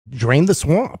drain the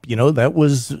swamp. That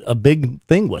was a big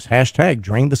thing, was hashtag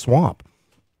drain the swamp.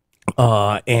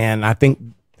 And I think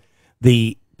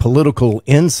the political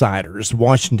insiders,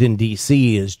 Washington,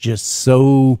 D.C. is just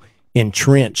so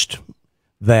entrenched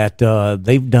that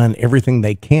they've done everything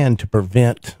they can to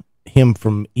prevent him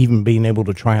from even being able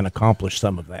to try and accomplish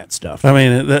some of that stuff. I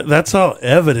mean, that's all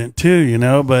evident too,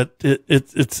 but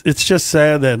it's just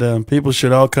sad that people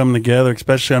should all come together,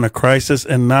 especially on a crisis,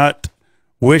 and not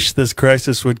wish this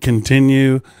crisis would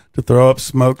continue to throw up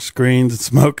smoke screens and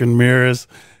smoke and mirrors,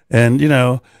 and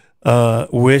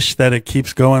wish that it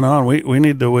keeps going on. We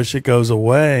need to wish it goes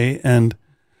away. And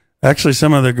actually,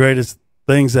 some of the greatest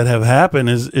things that have happened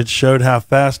is it showed how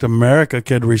fast America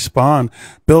could respond.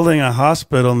 Building a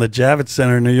hospital in the Javits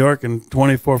Center in New York in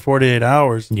 48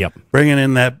 hours. Yep. Bringing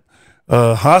in that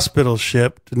hospital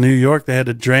ship to New York. They had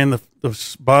to drain the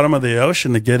bottom of the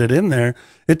ocean to get it in there.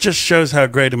 It just shows how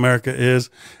great America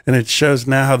is. And it shows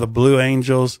now how the Blue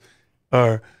Angels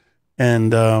are,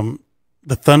 and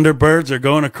the Thunderbirds are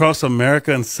going across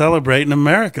America and celebrating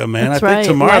America, man. That's I think right.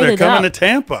 tomorrow Light they're it coming up. to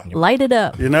Tampa. Light it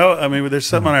up. There's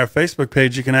something on our Facebook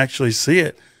page. You can actually see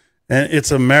it. And it's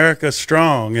America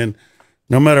strong. And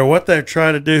no matter what they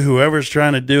try to do, whoever's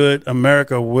trying to do it,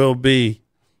 America will be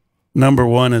number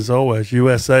one as always.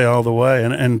 USA all the way.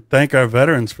 And thank our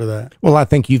veterans for that. Well, I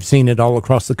think you've seen it all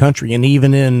across the country, and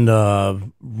even in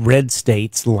red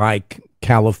states like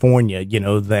California,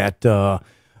 that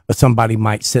somebody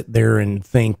might sit there and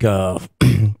think, well,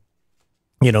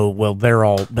 they're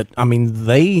all, but I mean,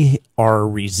 they are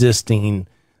resisting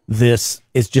this.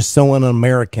 It's just so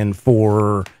un-American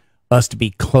for us to be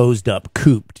closed up,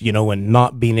 cooped, and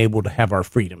not being able to have our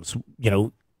freedoms.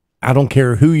 I don't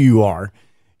care who you are.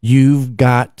 You've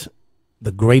got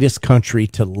the greatest country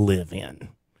to live in.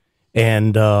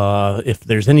 And if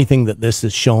there's anything that this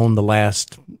has shown the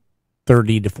last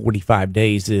 30 to 45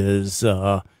 days is,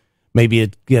 maybe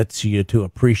it gets you to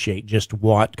appreciate just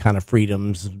what kind of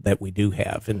freedoms that we do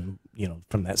have, and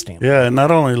from that standpoint. Yeah, and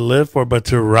not only live for, but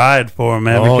to ride for,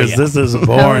 man. Oh, because yeah. this is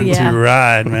born to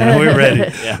ride, man. We're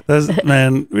ready. Yeah.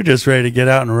 We're just ready to get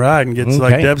out and ride and get,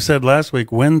 like Deb said last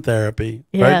week, wind therapy.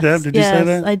 Yes, right, Deb? Did you say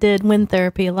that? I did. Wind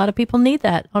therapy. A lot of people need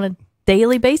that on a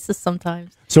daily basis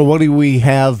sometimes. So what do we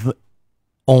have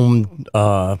on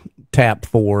tap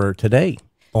for today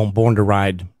on Born to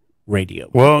Ride Radio?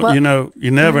 Well,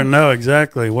 you never know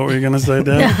exactly. What were you going to say,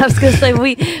 Deb? Yeah, I was going to say,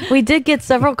 we did get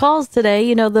several calls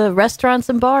today. The restaurants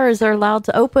and bars are allowed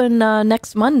to open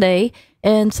next Monday,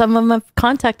 and some of them have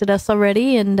contacted us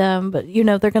already, and but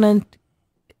they're going to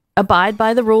abide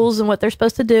by the rules and what they're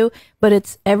supposed to do, but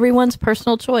it's everyone's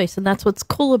personal choice. And that's what's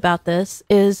cool about this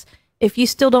is if you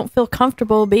still don't feel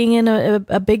comfortable being in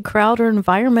a big crowd or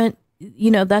environment,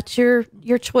 that's your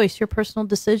choice, your personal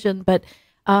decision. But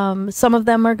some of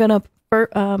them are going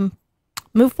to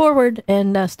move forward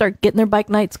and start getting their bike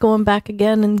nights going back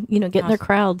again, and getting their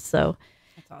crowds. So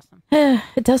that's awesome.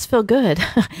 It does feel good.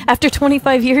 After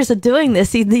 25 years of doing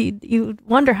this, you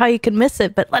wonder how you can miss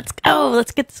it. But let's go.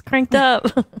 Let's get this cranked up.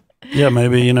 Yeah,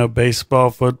 maybe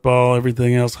baseball, football,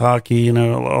 everything else, hockey. A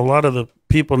lot of the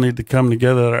people need to come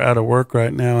together that are out of work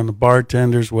right now, and the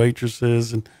bartenders,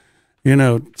 waitresses, and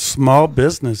small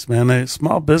business, man.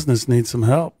 Small business needs some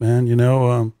help, man.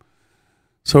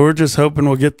 So we're just hoping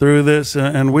we'll get through this,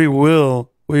 and we will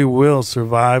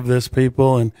survive this,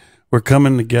 people, and we're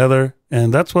coming together,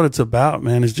 and that's what it's about,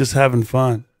 man. Is just having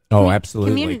fun. Oh,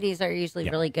 absolutely. Communities are usually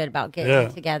really good about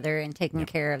getting together and taking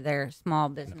care of their small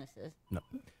businesses. No.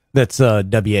 That's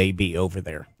WAB over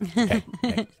there. Okay.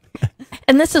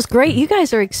 And this is great. You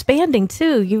guys are expanding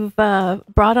too. You've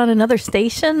brought on another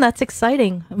station. That's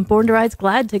exciting. And Born to Ride's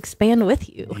glad to expand with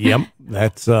you. Yep.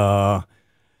 That's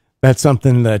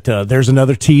something that there's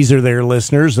another teaser there,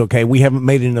 listeners. Okay, we haven't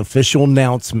made an official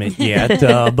announcement yet,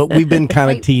 but we've been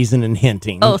kind of teasing and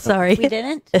hinting. Oh, sorry. We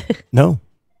didn't? No.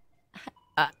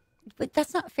 But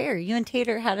that's not fair. You and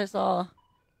Tater had us all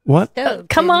What? stoked.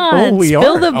 Come and- on, Oh, we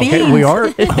spill are. the beans.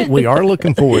 Okay, we are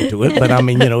looking forward to it. But I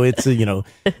mean, it's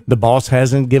the boss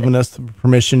hasn't given us the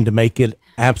permission to make it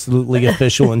absolutely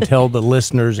official and tell the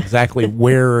listeners exactly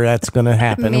where that's going to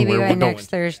happen. and Maybe where by we're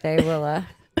next going. Thursday we'll,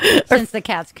 since the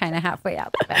cat's kind of halfway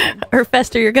out the bag. Or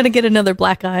Fester, you're going to get another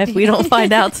black eye if we don't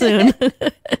find out soon.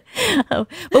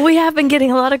 But we have been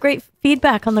getting a lot of great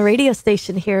feedback on the radio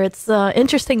station here. It's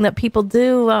interesting that people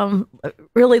do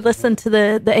really listen to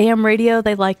the AM radio.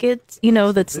 They like it.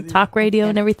 That's talk radio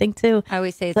and everything too. I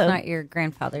always say it's not your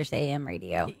grandfather's AM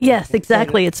radio. Yes,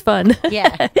 exactly. It's fun.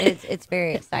 Yeah, it's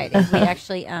very exciting. We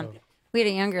actually we had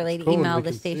a younger lady Cool, email we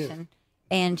the can see it. station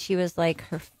And she was like,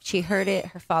 she heard it.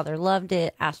 Her father loved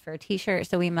it, asked for a T-shirt.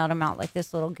 So we mailed him out like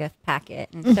this little gift packet.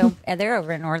 And so they're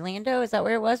over in Orlando. Is that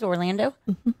where it was? Orlando?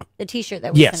 The T-shirt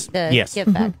that we sent, the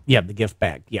gift bag. Yeah, the gift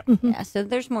bag. Yeah. Yeah. So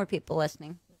there's more people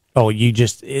listening. Oh,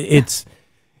 it's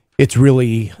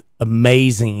really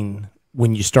amazing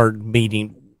when you start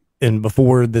meeting. And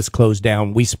before this closed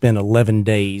down, we spent 11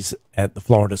 days at the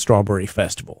Florida Strawberry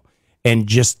Festival, and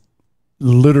just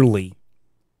literally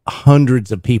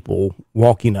hundreds of people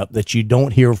walking up that you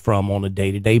don't hear from on a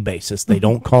day-to-day basis. They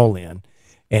don't call in,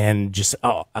 and just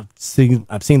I've seen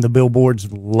the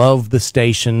billboards, love the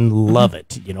station, love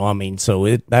it. I mean,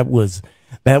 so that was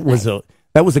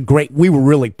a great. We were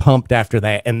really pumped after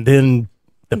that, and then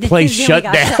the place shut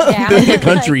down. Then the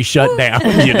country shut down.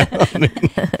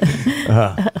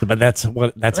 But that's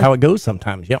how it goes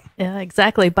sometimes. Yep. Yeah,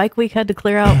 exactly. Bike Week had to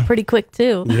clear out pretty quick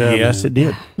too. Yeah, yes, it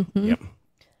did. Yep.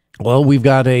 Well, we've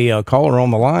got a caller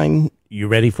on the line. You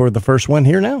ready for the first one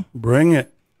here now? Bring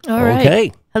it. All right.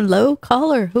 Okay. Hello,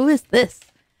 caller. Who is this?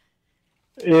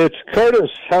 It's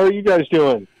Curtis. How are you guys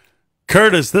doing?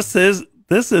 Curtis, this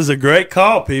is a great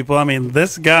call, people. I mean,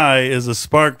 this guy is a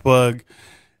spark plug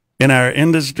in our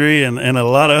industry and a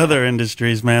lot of other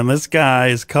industries, man. This guy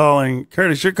is calling.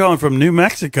 Curtis, you're calling from New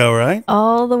Mexico, right?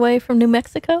 All the way from New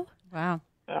Mexico? Wow.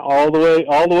 All the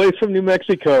way from New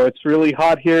Mexico. It's really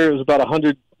hot here. It was about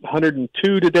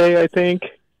 102 today, I think,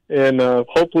 and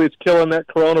hopefully it's killing that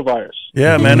coronavirus.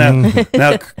 Yeah, man.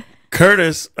 Now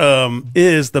Curtis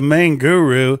is the main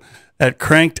guru at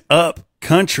Cranked Up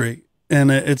Country, and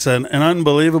it's an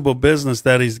unbelievable business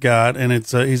that he's got, and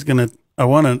it's he's gonna. I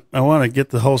want to get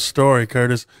the whole story,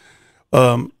 Curtis.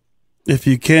 If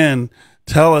you can,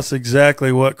 tell us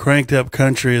exactly what Cranked Up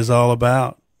Country is all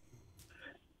about.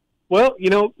 Well,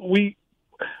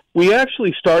 we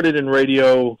actually started in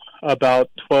radio about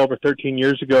 12 or 13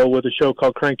 years ago with a show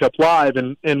called Cranked Up Live,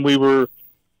 and we were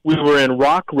in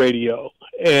rock radio,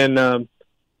 and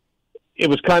it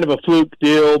was kind of a fluke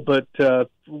deal, but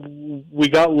we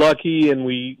got lucky, and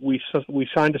we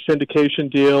signed a syndication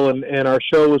deal, and our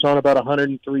show was on about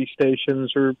 103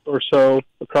 stations or so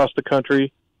across the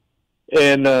country,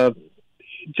 and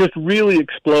just really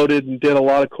exploded and did a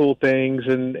lot of cool things,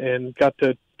 and got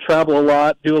to travel a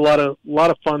lot, do a lot of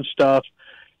fun stuff.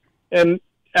 And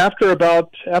after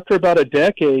about a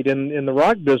decade in the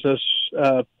rock business,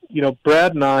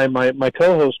 Brad and I, my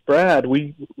co-host Brad,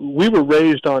 we were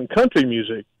raised on country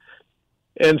music,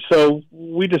 and so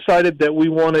we decided that we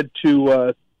wanted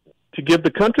to give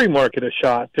the country market a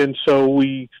shot. And so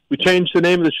we changed the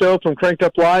name of the show from Cranked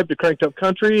Up Live to Cranked Up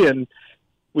Country, and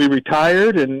we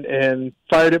retired and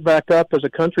fired it back up as a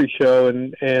country show,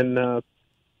 and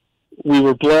we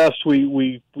were blessed.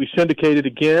 We syndicated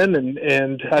again,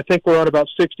 and I think we're on about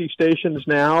 60 stations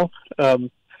now.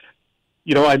 Ron,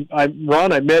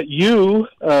 I met you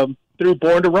through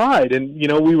Born to Ride, and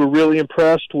we were really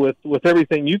impressed with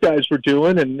everything you guys were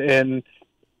doing, and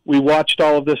we watched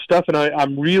all of this stuff, and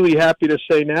I'm really happy to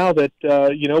say now that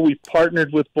we've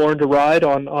partnered with Born to Ride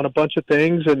on a bunch of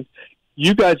things, and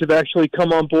you guys have actually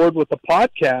come on board with our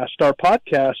podcast,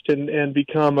 and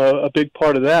become a big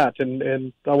part of that.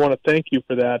 And I want to thank you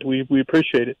for that. We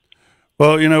appreciate it.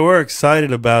 Well, we're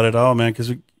excited about it all, man,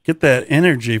 because we get that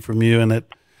energy from you, and that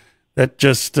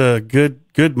just good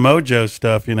mojo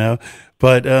stuff,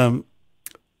 But I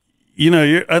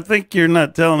think you're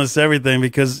not telling us everything,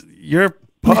 because your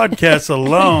podcast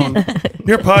alone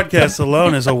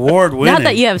is award winning. Not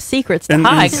that you have secrets to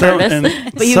hide,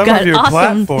 Curtis, but you've got of your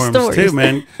awesome platforms stories too,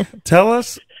 man. Tell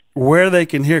us where they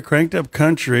can hear Cranked Up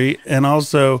Country, and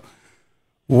also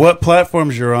what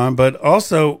platforms you're on. But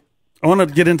also, I want to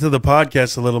get into the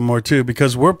podcast a little more too,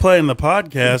 because we're playing the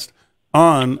podcast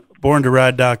on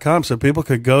borntoride.com, so people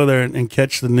could go there and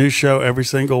catch the new show every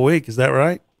single week. Is that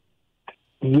right?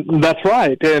 That's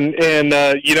right. And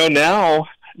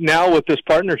now with this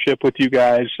partnership with you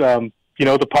guys, the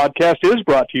podcast is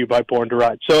brought to you by Born to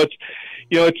Ride. So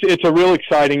it's a real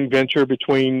exciting venture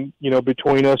between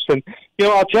us. And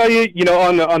I'll tell you,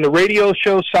 on the radio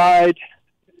show side,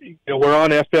 we're on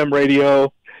FM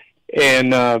radio, and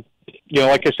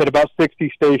like I said, about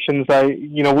 60 stations.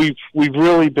 We've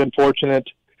really been fortunate.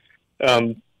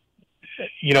 We've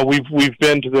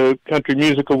been to the Country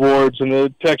Music Awards and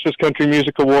the Texas Country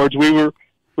Music Awards. We were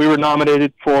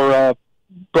nominated for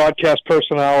Broadcast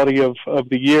Personality of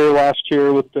the Year last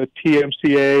year with the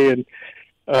TMCA,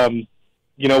 and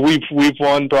we've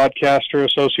won Broadcaster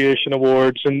Association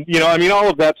awards, and all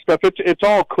of that stuff. It's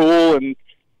all cool, and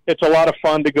it's a lot of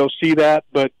fun to go see that,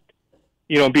 but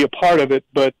be a part of it.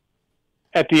 But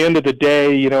at the end of the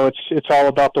day, it's all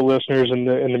about the listeners and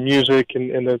the music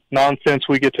and the nonsense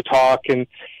we get to talk. And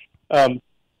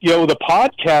The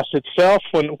podcast itself,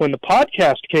 when the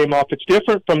podcast came off, it's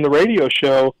different from the radio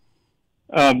show.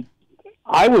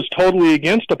 I was totally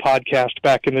against a podcast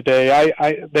back in the day.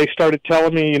 They started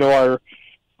telling me, our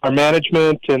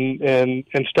management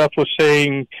and stuff was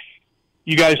saying,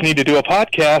 you guys need to do a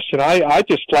podcast, and I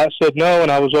just flat said no,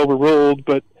 and I was overruled.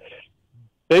 But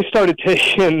they started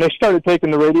taking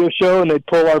the radio show, and they'd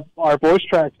pull our voice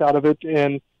tracks out of it,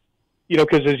 and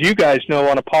because as you guys know,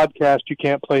 on a podcast you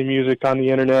can't play music on the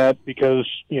internet because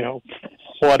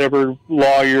whatever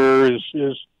lawyer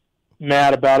is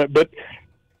mad about it. But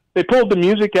they pulled the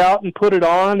music out and put it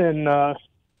on, and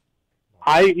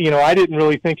I didn't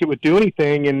really think it would do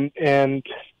anything, and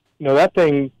that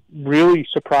thing really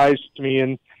surprised me.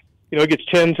 And it gets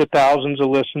tens of thousands of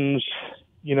listens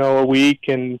a week,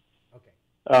 and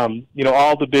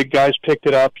all the big guys picked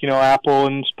it up, Apple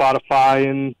and Spotify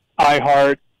and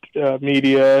iHeart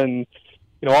Media, and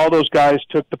all those guys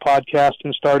took the podcast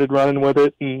and started running with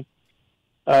it. And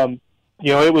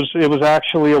it was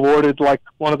actually awarded like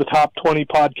one of the top 20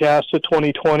 podcasts of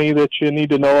 2020 that you need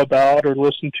to know about or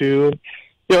listen to. And,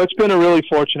 it's been a really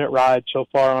fortunate ride so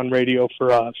far on radio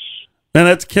for us. Man,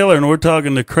 that's killer. And we're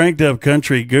talking to Cranked Up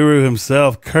Country guru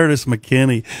himself, Curtis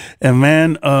McKinney. And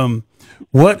man,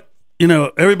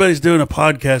 everybody's doing a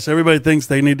podcast. Everybody thinks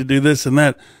they need to do this and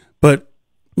that, but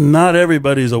not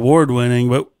everybody's award winning.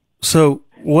 But so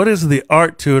what is the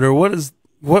art to it, or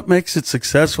what makes it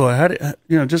successful? How do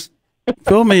just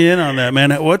fill me in on that,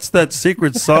 man. What's that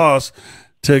secret sauce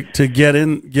to get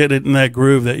it in that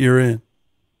groove that you're in?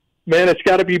 Man, it's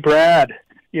got to be Brad.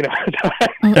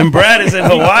 And Brad is in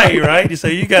Hawaii, right? You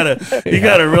say you got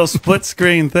a real split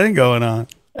screen thing going on.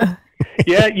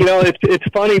 Yeah,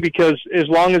 it's funny because as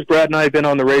long as Brad and I have been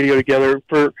on the radio together,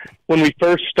 for when we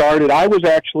first started, I was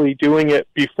actually doing it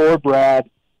before Brad,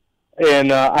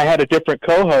 and I had a different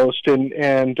co-host,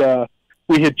 and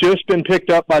we had just been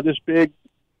picked up by this big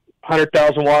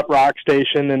 100,000 watt rock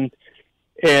station,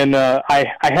 and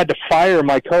I had to fire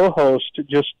my co-host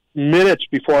just minutes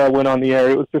before I went on the air.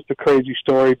 It was just a crazy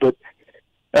story, but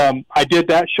I did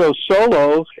that show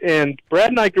solo, and Brad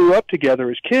and I grew up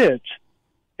together as kids,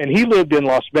 and he lived in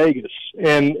Las Vegas,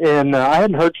 and I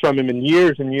hadn't heard from him in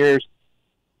years and years.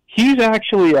 He's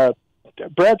actually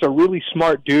Brad's a really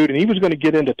smart dude, and he was going to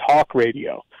get into talk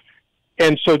radio.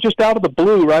 And so just out of the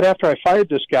blue, right after I fired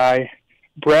this guy,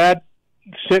 Brad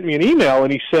sent me an email,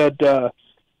 and he said, I'm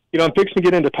fixing to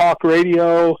get into talk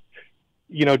radio.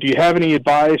 Do you have any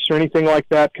advice or anything like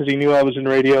that? Because he knew I was in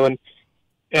radio. And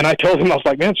I told him, I was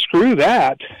like, man, screw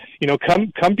that.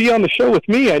 Come be on the show with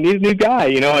me. I need a new guy,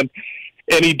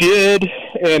 and he did.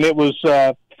 And it was,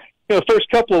 the first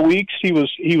couple of weeks he was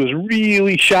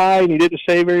really shy and he didn't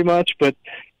say very much, but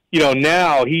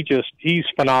now he's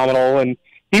phenomenal, and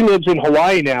he lives in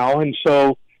Hawaii now. And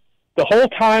so the whole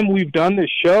time we've done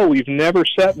this show, we've never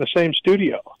sat in the same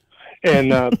studio.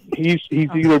 And he's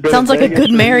either been sounds like a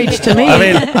good marriage to me. I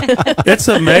mean, it's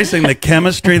amazing the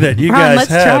chemistry that you guys let's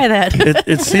have. Try that.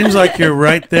 It seems like you're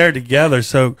right there together.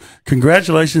 So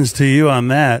congratulations to you on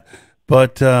that.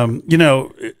 But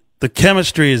the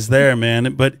chemistry is there,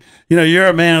 man. But you're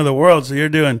a man of the world, so you're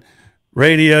doing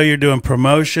radio, you're doing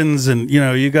promotions, and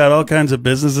you got all kinds of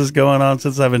businesses going on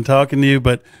since I've been talking to you.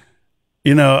 But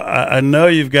I know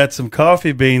you've got some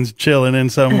coffee beans chilling in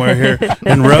somewhere here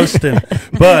and roasting.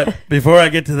 But before I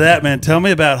get to that, man, tell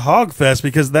me about Hogg Fest,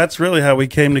 because that's really how we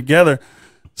came together.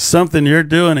 Something you're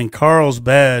doing in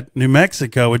Carlsbad, New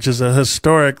Mexico, which is a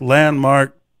historic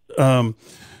landmark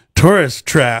tourist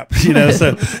trap,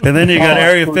 So, and then you got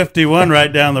Area 51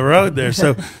 right down the road there.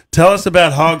 So tell us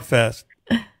about Hogg Fest.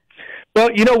 Well,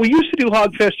 we used to do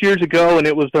Hogg Fest years ago, and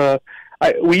it was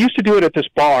we used to do it at this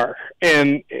bar,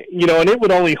 and and it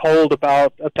would only hold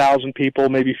about 1,000 people,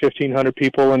 maybe 1,500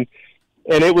 people, and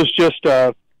it was just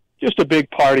a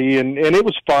big party, and it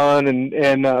was fun,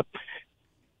 and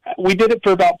we did it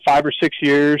for about 5 or 6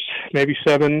 years, maybe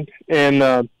 7, and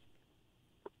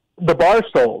the bar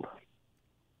sold,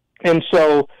 and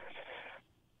so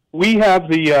we have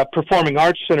the Performing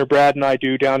Arts Center, Brad and I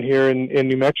do, down here in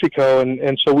New Mexico,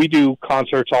 and so we do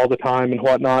concerts all the time and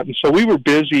whatnot, and so we were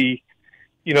busy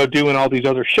doing all these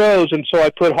other shows. And so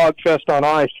I put Hogg Fest on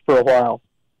ice for a while.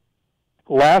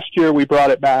 Last year we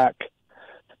brought it back,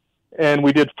 and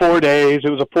we did 4 days. It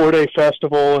was a 4-day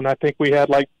festival, and I think we had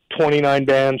like 29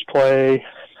 bands play,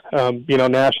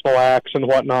 national acts and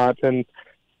whatnot. And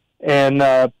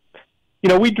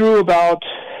we drew about,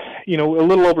 a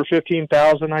little over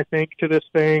 15,000, I think, to this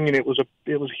thing. And it was a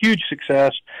huge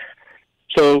success.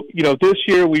 So, this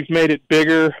year we've made it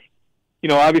bigger.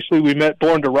 Obviously we met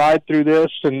Born to Ride through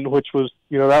this, and which was,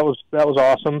 that was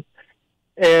awesome.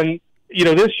 And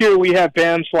this year we have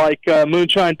bands like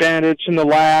Moonshine Bandits and the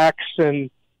Lax, and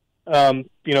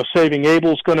Saving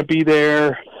Abel's going to be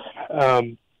there.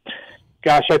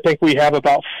 Gosh, I think we have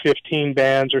about 15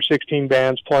 bands or 16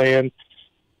 bands playing.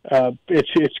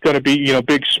 It's going to be,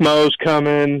 Big Smo's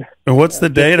coming. And what's the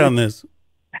date on this?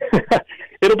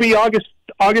 It'll be August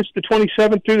the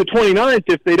 27th through the 29th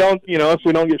if they don't, if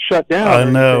we don't get shut down. I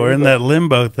know, we're in that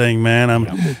limbo thing, man.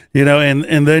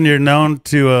 And then you're known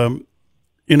to,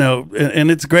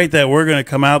 and it's great that we're going to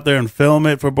come out there and film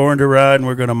it for Born to Ride, and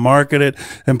we're going to market it.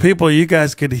 And people, you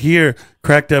guys could hear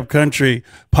Cracked Up Country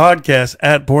podcast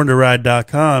at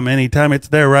borntoride.com. Anytime it's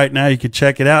there right now, you can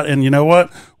check it out. And you know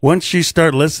what? Once you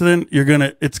start listening,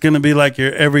 it's going to be like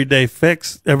your everyday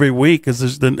fix every week, because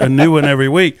there's a new one every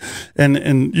week.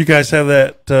 And you guys have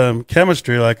that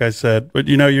chemistry, like I said. But,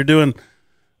 you're doing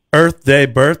Earth Day,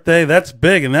 Birthday. That's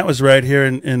big. And that was right here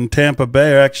in Tampa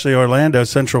Bay, or actually Orlando,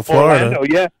 Central Florida. Orlando,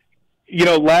 yeah.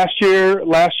 Last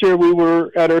year we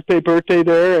were at Earth Day, Birthday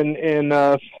there, and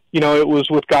it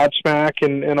was with Godsmack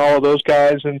and all of those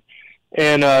guys, and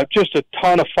just a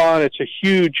ton of fun. It's a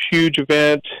huge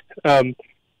event.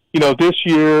 This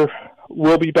year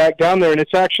we'll be back down there, and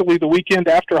it's actually the weekend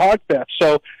after Hogg Fest.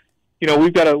 So,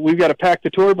 we've got to pack the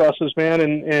tour buses, man,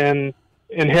 and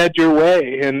head your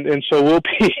way. And so we'll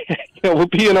be, we'll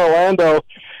be in Orlando.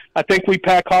 I think we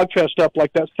pack Hogg Fest up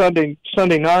like that Sunday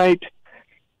night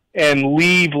and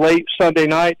leave late Sunday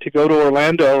night to go to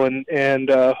Orlando, and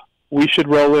we should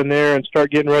roll in there and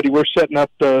start getting ready. We're setting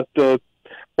up the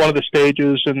one of the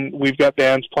stages, and we've got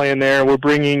bands playing there. We're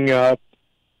bringing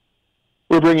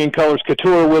Colors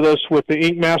Couture with us with the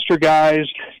Ink Master guys,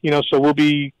 so we'll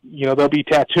be, they'll be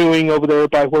tattooing over there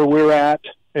by where we're at.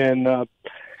 And,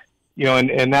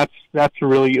 and that's a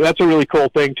really cool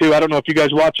thing too. I don't know if you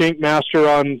guys watch Ink Master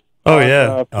on,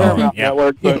 Paramount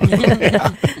Network, but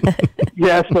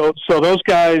yeah, so those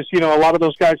guys, a lot of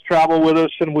those guys travel with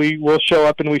us, and we will show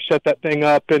up and we set that thing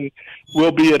up, and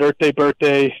we'll be at Earth Day,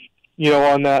 Birthday,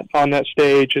 on that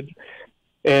stage,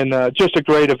 and just a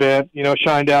great event.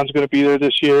 Shinedown's going to be there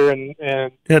this year, and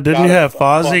didn't you have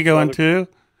Fozzy going too?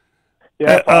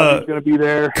 Yeah, Fozzy's going to be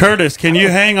there. Curtis, can you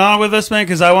hang on with us, man?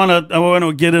 Because I want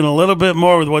to get in a little bit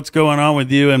more with what's going on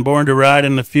with you and Born to Ride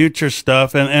and the future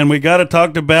stuff, and we got to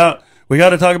talk about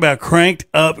Cranked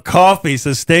Up Coffee.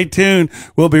 So stay tuned.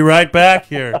 We'll be right back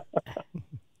here.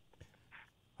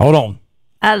 Hold on.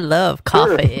 I love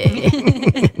coffee.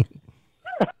 Sure.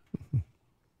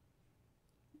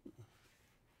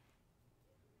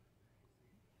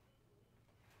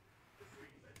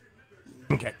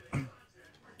 Okay.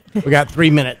 We got 3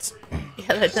 minutes.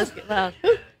 Yeah, that does get loud.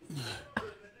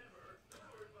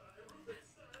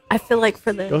 I feel like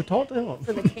go talk to him.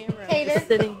 For the camera, just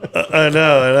sitting. I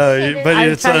know, but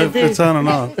it's on and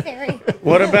off.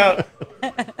 What about?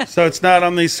 So it's not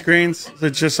on these screens.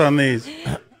 It's just on these.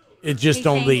 It's just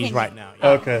on these right now. Yeah.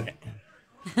 Okay.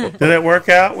 Did it work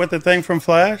out with the thing from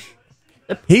Flash?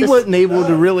 He wasn't able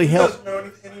to really help. He doesn't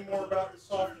know any more about the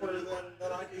software than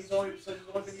I do. He's only been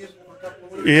using it for a couple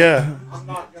of weeks. Yeah. I'm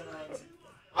not gonna.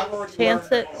 I've already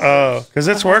chance it. Oh, because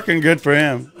it's working good for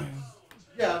him.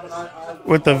 Yeah, but I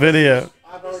with the video.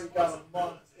 I've already got a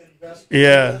month invested.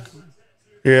 Yeah.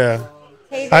 Yeah.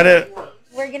 Taylor, I did.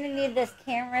 We're going to need this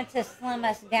camera to slim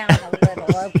us down a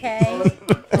little, okay?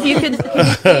 You can see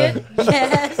it?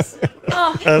 Yes.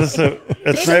 Oh.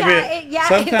 It's maybe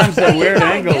sometimes a weird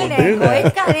angle will do that.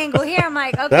 It's got an angle here. I'm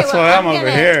like, okay, that's why I'm over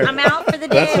here. I'm out for the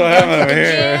day. That's why I'm over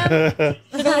here.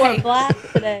 You wore black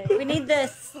today. We need the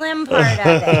slim part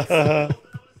of it.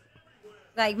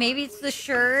 Like, maybe it's the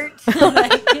shirt. So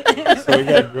we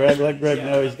got Greg. Let Greg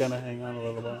know he's going to hang on a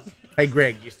little bit. Hey,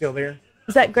 Greg, you still there?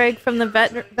 Is that Greg from the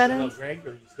veterans? Hello, Greg,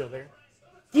 are you still there?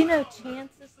 Do you know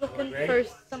Chance is looking for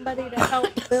somebody to help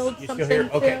build something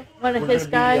okay. too? One of We're his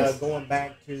guys? Be, going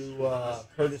back to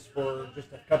Curtis for just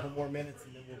a couple more minutes,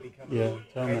 and then we'll be coming. Yeah,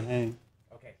 tell him to hang.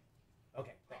 Okay.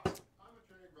 Okay, thanks.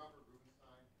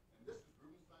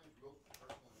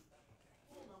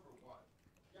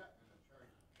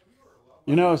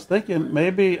 I was thinking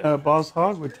maybe Boss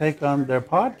Hogg would take on their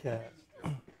podcast.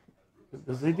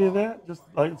 Does he do that? Just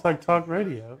like it's like talk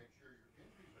radio.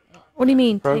 What do you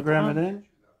mean? Program it in?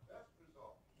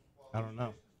 I don't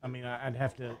know. I mean, I'd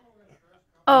have to.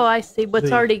 Oh, I see. What's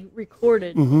already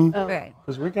recorded. Mm-hmm. Oh. Right.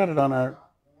 Because we got it on our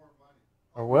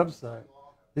website.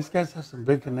 These guys have some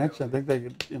big connection. I think they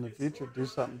could, in the future, do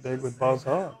something big with Boss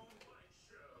Hogg.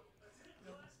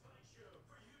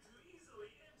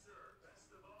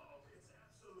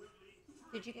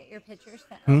 Did you get your pictures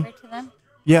sent over to them?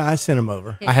 Yeah, I sent them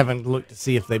over. I haven't looked to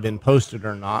see if they've been posted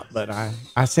or not, but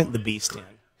I sent the beast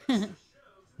in.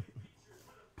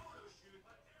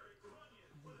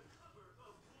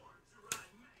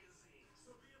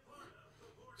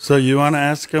 So you want to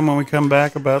ask him when we come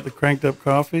back about the cranked up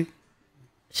coffee?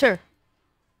 Sure.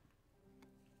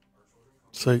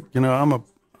 So, I'm a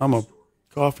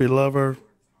coffee lover.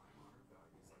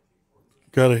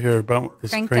 Got to hear about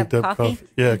this cranked up coffee.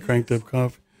 Yeah, cranked up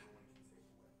coffee.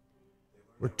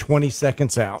 We're 20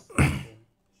 seconds out.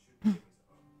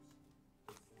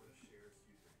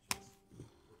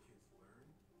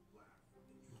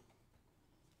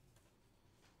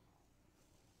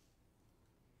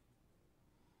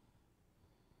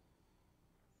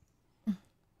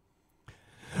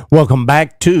 Welcome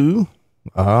back to,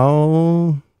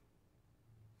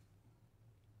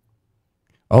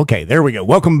 okay, there we go.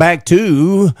 Welcome back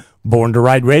to Born to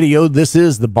Ride Radio. This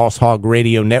is the Boss Hogg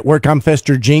Radio Network. I'm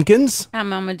Fester Jenkins. I'm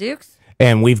Mama Dukes.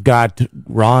 And we've got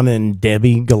Ron and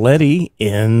Debbie Galletti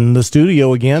in the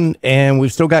studio again. And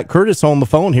we've still got Curtis on the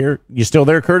phone here. You still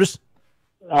there, Curtis?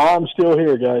 I'm still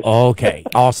here, guys. Okay,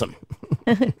 awesome.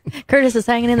 Curtis is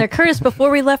hanging in there. Curtis,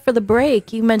 before we left for the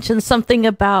break, you mentioned something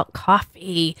about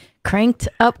coffee, cranked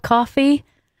up coffee.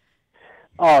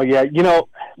 Oh yeah,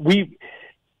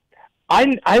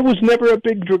 I was never a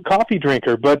big coffee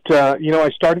drinker, but I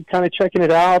started kind of checking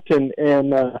it out, and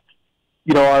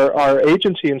our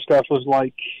agency and stuff was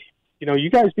like, you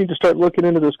guys need to start looking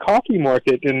into this coffee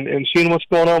market and seeing what's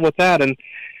going on with that, and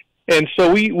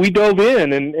so we dove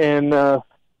in and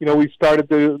we started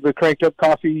the cranked up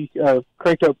coffee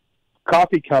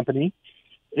company,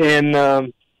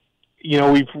 and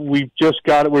we've just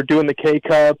got it. We're doing the K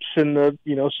cups and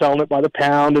selling it by the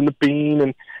pound and the bean,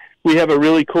 and we have a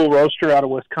really cool roaster out of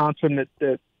Wisconsin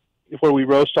that where we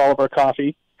roast all of our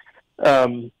coffee,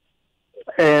 and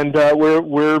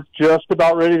we're just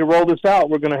about ready to roll this out.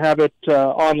 We're going to have it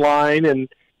online, and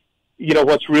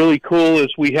what's really cool is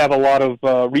we have a lot of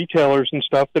retailers and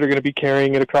stuff that are going to be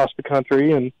carrying it across the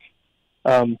country, and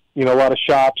a lot of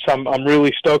shops. I'm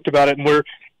really stoked about it, and we're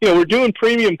doing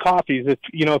premium coffees. If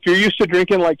you're used to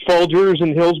drinking like Folgers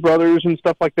and Hills Brothers and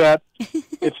stuff like that,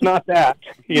 it's not that.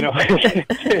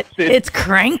 It's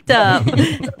cranked up.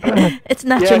 It's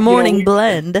not your morning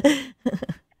blend.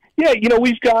 Yeah,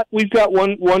 we've got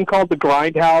one called the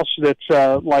Grindhouse that's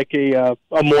like a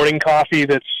morning coffee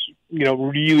that's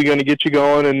really going to get you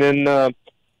going, and then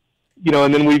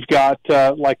we've got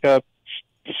like a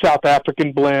South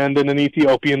African blend and an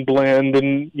Ethiopian blend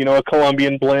and a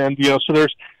Colombian blend.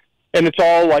 And it's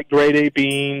all like grade A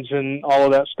beans and all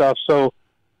of that stuff. So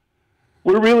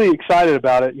we're really excited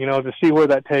about it, to see where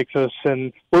that takes us.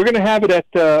 And we're going to have it at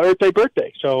Earth Day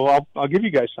birthday. So I'll give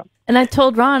you guys some. And I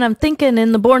told Ron, I'm thinking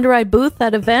in the Born to Ride booth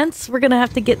at events, we're going to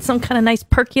have to get some kind of nice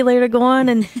percolator going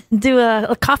and do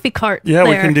a coffee cart. Yeah,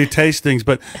 there. We can do tastings.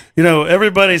 But,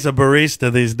 everybody's a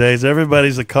barista these days.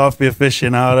 Everybody's a coffee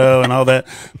aficionado and all that.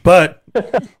 But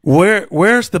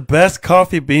where's the best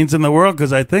coffee beans in the world?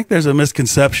 Because I think there's a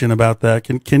misconception about that.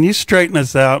 Can you straighten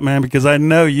us out, man? Because I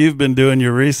know you've been doing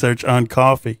your research on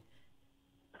coffee.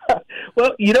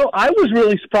 Well, I was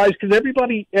really surprised because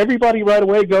everybody right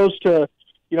away goes to,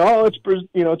 it's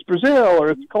Brazil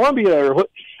or it's Colombia or what.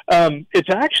 It's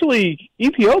actually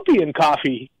Ethiopian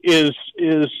coffee is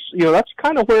that's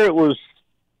kind of where it was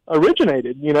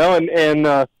originated,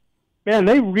 and man,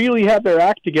 they really have their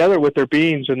act together with their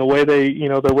beans and the way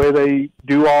they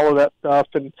do all of that stuff.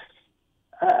 And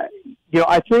I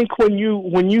think when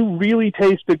you really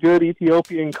taste a good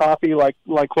Ethiopian coffee like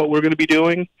what we're going to be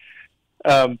doing,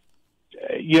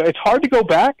 it's hard to go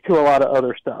back to a lot of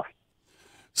other stuff.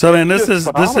 So, man, this is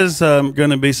going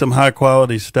to be some high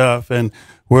quality stuff, and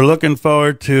we're looking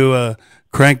forward to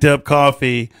Cranked Up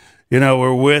Coffee.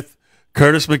 We're with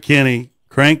Curtis McKinney,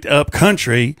 Cranked Up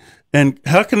Country. And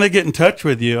how can they get in touch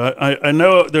with you? I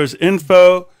know there's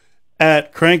info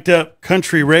at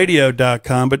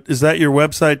crankedupcountryradio.com, but is that your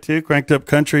website too,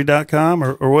 crankedupcountry.com,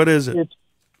 or what is it?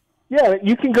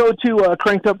 You can go to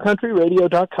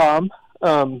crankedupcountryradio.com.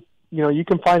 You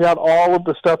can find out all of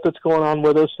the stuff that's going on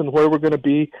with us and where we're going to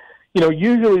be.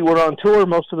 Usually we're on tour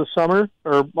most of the summer,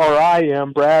 or I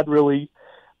am. Brad's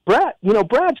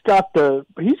got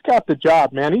the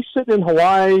job, man. He's sitting in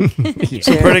Hawaii.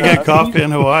 Some pretty good coffee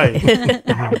in Hawaii.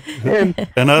 and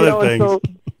other things. And so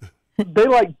they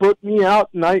book me out,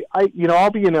 and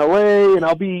I'll be in LA, and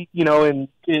I'll be, in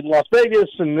Las Vegas,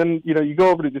 and then, you go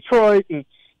over to Detroit, and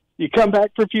you come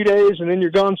back for a few days, and then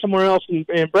you're gone somewhere else.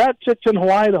 And Brad sits in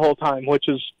Hawaii the whole time, which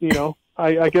is,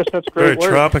 I guess that's great.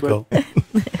 Very tropical.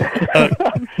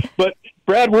 But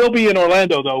Brad will be in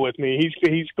Orlando though with me.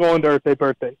 He's going to Earth Day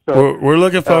birthday. So we're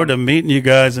looking forward to meeting you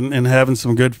guys and having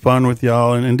some good fun with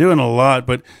y'all and doing a lot.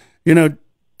 But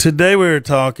today we were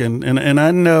talking, and I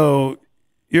know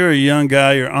you're a young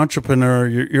guy, you're an entrepreneur,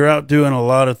 you're out doing a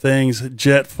lot of things,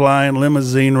 jet flying,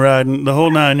 limousine riding, the whole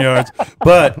 9 yards.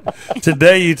 But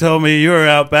today you told me you were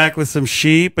out back with some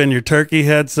sheep and your turkey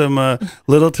had some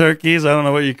little turkeys. I don't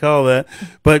know what you call that.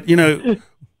 But, you know,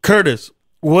 Curtis,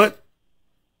 what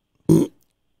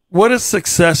is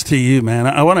success to you, man?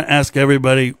 I want to ask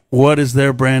everybody, what is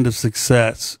their brand of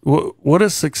success? What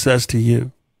is success to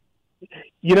you?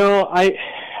 You know, I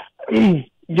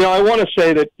want to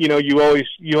say that, you know, you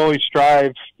always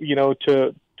strive, you know,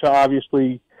 to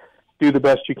obviously do the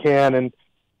best you can. And,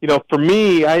 you know, for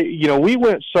me, we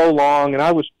went so long, and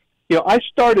I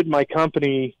started my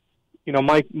company, you know,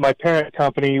 my parent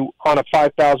company on a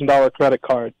 $5,000 credit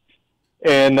card.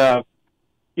 And,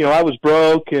 you know, I was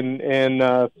broke and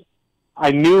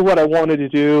I knew what I wanted to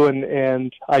do,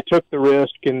 and I took the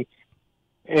risk, and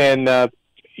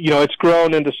you know, it's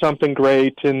grown into something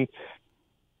great. And,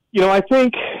 you know, I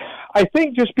think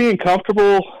just being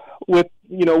comfortable with,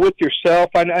 you know, with yourself.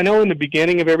 I know in the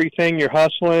beginning of everything, you're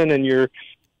hustling and you're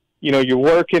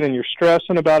working and you're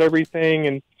stressing about everything.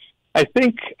 And I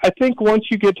think once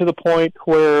you get to the point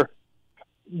where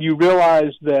you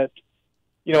realize that,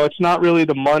 you know, it's not really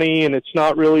the money and it's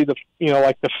not really the, you know,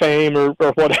 like the fame or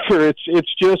whatever.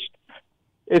 It's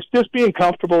just being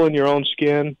comfortable in your own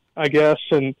skin, I guess.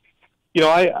 And, you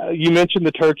know, you mentioned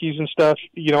the turkeys and stuff.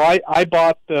 You know, I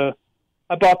bought the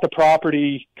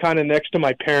property kind of next to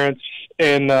my parents,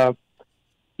 and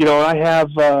you know, I have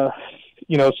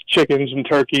you know, chickens and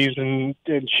turkeys and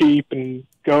sheep and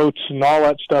goats and all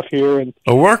that stuff here. And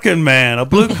a working man, a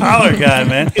blue collar guy,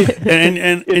 man.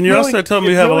 And you also told me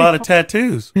you have a lot of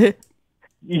tattoos.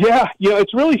 Yeah, you know,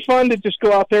 it's really fun to just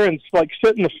go out there and like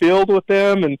sit in the field with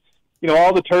them, and you know,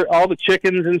 all the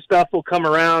chickens and stuff will come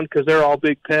around because they're all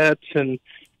big pets, and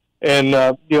you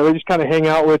know, they just kind of hang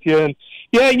out with you. And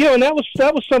yeah, you know, and that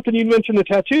was something you mentioned, the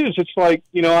tattoos. It's like,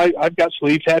 you know, I've got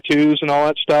sleeve tattoos and all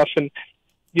that stuff, and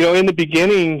you know, in the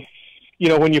beginning, you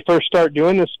know, when you first start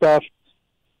doing this stuff,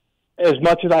 as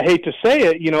much as I hate to say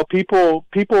it, you know, people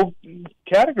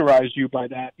categorized you by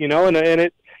that, you know, and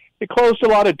it closed a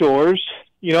lot of doors,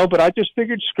 you know, but I just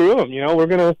figured, screw them, you know, we're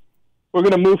gonna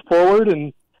move forward.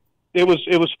 And it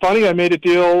was funny. I made a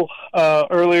deal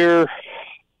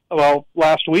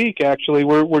last week actually.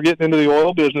 We're getting into the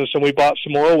oil business, and we bought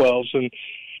some oil wells, and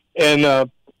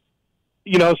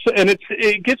you know, and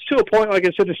it gets to a point, like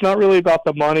I said, it's not really about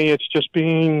the money. It's just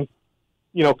being,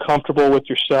 you know, comfortable with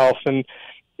yourself and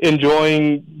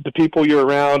enjoying the people you're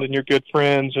around and your good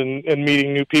friends, and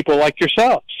meeting new people like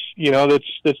yourselves. You know, that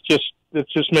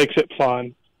just makes it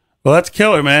fun. Well, that's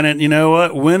killer, man. And you know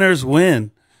what? Winners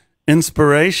win.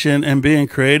 Inspiration and being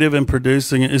creative and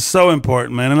producing is so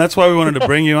important, man. And that's why we wanted to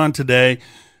bring you on today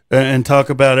and talk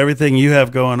about everything you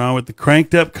have going on with the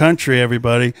Cranked Up Country,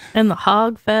 everybody. And the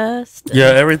Hogg Fest. Yeah,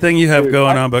 everything you have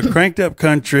going on. But Cranked Up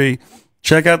Country,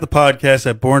 check out the podcast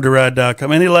at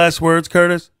borntoride.com. Any last words,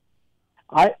 Curtis?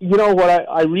 You know what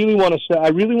I really want to say? I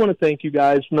really want to thank you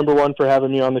guys, number one, for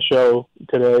having me on the show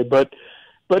today. But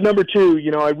number two,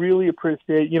 you know, I really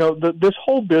appreciate, you know, this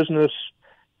whole business.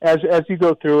 As you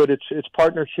go through it, it's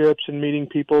partnerships and meeting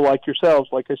people like yourselves,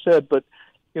 like I said. But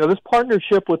you know, this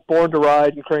partnership with Born to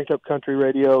Ride and Cranked Up Country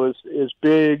Radio is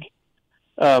big.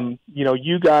 You know,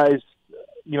 you guys,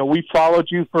 you know, we followed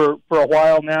you for a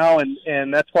while now,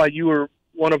 and that's why you were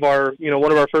one of our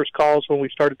first calls when we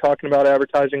started talking about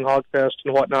advertising Hogfest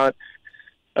and whatnot.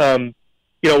 You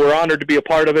know, we're honored to be a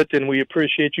part of it, and we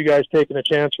appreciate you guys taking a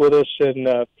chance with us. And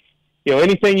you know,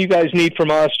 anything you guys need from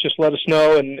us, just let us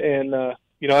know. And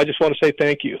you know, I just want to say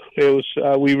thank you. It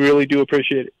was we really do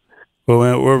appreciate it. Well,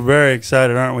 man, we're very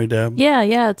excited, aren't we, Deb?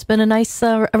 Yeah. It's been a nice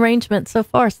arrangement so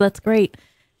far, so that's great.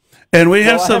 And we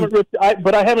have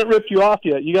but I haven't ripped you off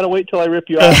yet. You got to wait till I rip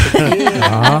you off.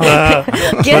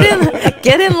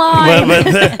 Get in line.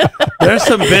 But there's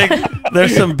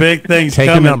some big things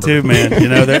coming too, man. You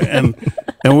know,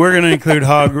 and we're going to include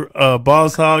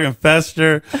Boss Hogg and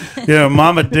Fester. You know,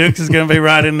 Mama Dukes is going to be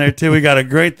right in there too. We got a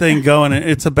great thing going, and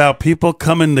it's about people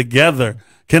coming together.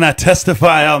 Can I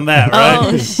testify on that, right?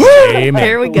 Oh,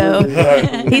 here we go.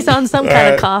 He's on some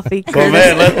kind of coffee. Curtis. Well,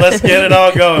 man, let's get it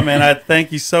all going, man. I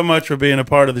thank you so much for being a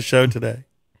part of the show today.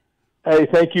 Hey,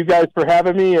 thank you guys for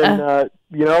having me, and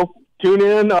you know, tune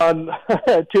in on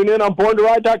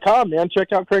borntoride.com, man.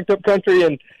 Check out Cranked Up Country,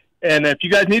 and if you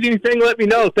guys need anything, let me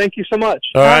know. Thank you so much.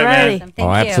 All right, man.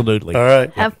 Absolutely. All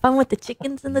right. Have fun with the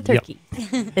chickens and the turkey.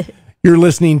 Yep. You're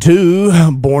listening to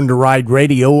Born to Ride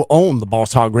Radio on the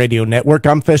Boss Hogg Radio Network.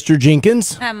 I'm Fester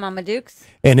Jenkins. I'm Mama Dukes.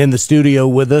 And in the studio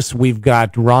with us, we've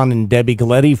got Ron and Debbie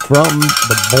Galletti from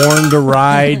the Born to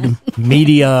Ride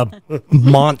Media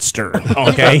Monster.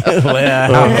 Okay.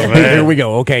 Here we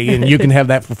go. Okay. And you can have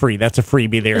that for free. That's a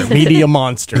freebie there. Media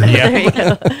Monster.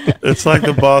 Yeah. It's like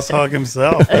the Boss Hogg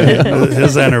himself,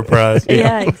 his enterprise.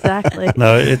 Yeah, exactly.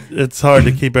 No, it's hard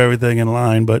to keep everything in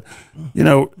line, but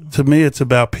to me, it's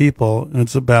about people, and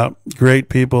it's about great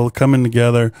people coming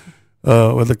together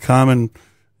with a common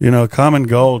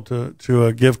goal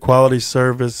to give quality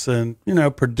service and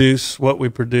produce what we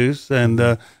produce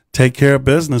and take care of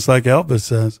business, like Elvis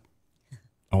says.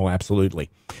 Oh,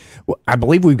 absolutely. Well, I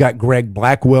believe we've got Greg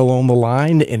Blackwell on the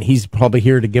line, and he's probably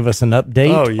here to give us an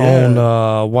update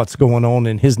on what's going on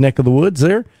in his neck of the woods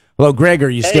there. Hello, Greg. Are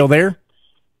you still there?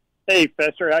 Hey,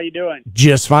 Fester. How you doing?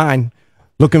 Just fine.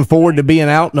 Looking forward to being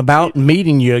out and about and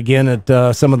meeting you again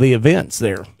at some of the events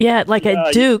there. Yeah, like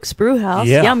at Duke's Brew House.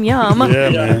 Yeah. Yum, yum. Yeah,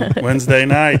 man. Wednesday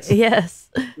nights. Yes.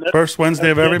 First Wednesday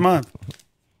of every month.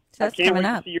 So that's coming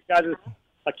up.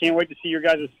 I can't wait to see your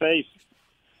guys' face.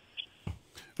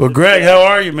 Well, Greg, how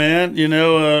are you, man?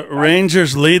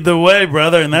 Rangers lead the way,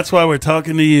 brother, and that's why we're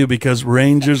talking to you, because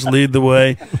Rangers lead the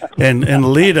way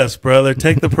and lead us, brother.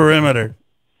 Take the perimeter.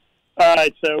 All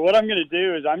right, so what I'm going to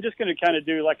do is I'm just going to kind of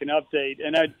do like an update,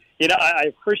 and I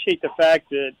appreciate the fact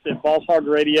that Boss Hogg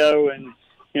Radio and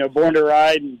Born to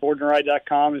Ride and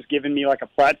BornToRide.com has given me like a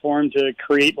platform to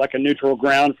create like a neutral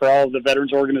ground for all of the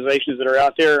veterans organizations that are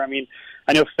out there. I mean,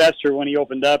 I know Fester, when he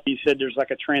opened up, he said there's like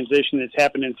a transition that's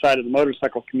happened inside of the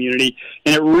motorcycle community,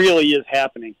 and it really is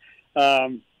happening.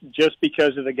 Just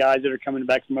because of the guys that are coming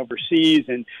back from overseas,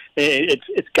 and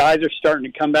it's guys are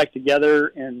starting to come back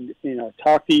together and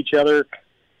talk to each other.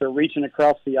 They're reaching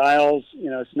across the aisles.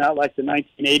 It's not like the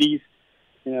 1980s.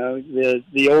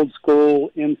 The old school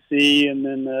MC, and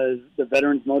then the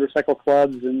veterans motorcycle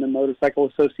clubs and the motorcycle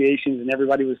associations, and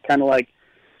everybody was kind of like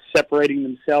separating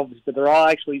themselves, but they're all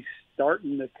actually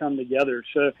starting to come together.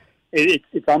 So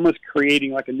it's almost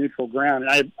creating like a neutral ground,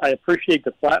 and I appreciate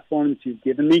the platform that you've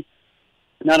given me.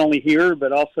 Not only here,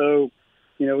 but also,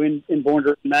 in Born to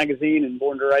Ride magazine and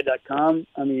BornToRide.com.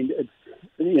 I mean,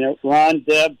 it's, Ron,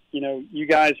 Deb, you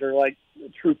guys are like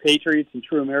true patriots and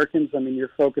true Americans. I mean, you're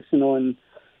focusing on,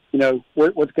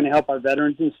 what's going to help our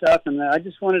veterans and stuff. And I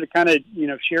just wanted to kind of,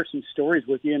 share some stories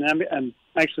with you. And I'm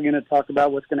actually going to talk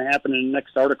about what's going to happen in the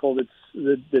next article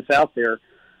that's out there.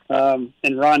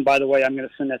 And Ron, by the way, I'm going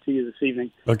to send that to you this evening.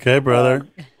 Okay, brother.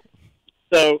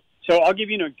 So I'll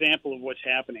give you an example of what's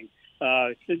happening.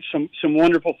 Some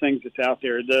wonderful things that's out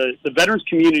there. The veterans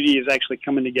community is actually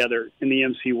coming together in the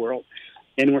MC world,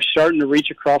 and we're starting to reach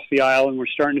across the aisle, and we're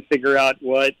starting to figure out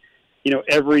what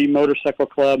every motorcycle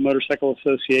club, motorcycle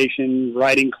association,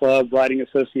 riding club, riding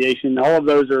association, all of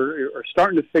those are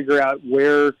starting to figure out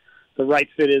where the right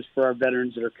fit is for our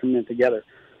veterans that are coming together.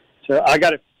 So I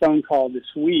got a phone call this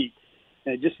week,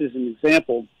 just as an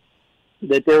example,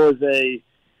 that there was a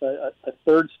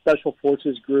third Special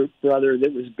Forces group brother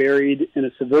that was buried in a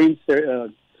civilian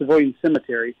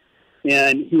cemetery,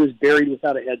 and he was buried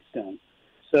without a headstone.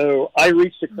 So I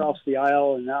reached across the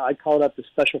aisle, and I called up the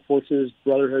Special Forces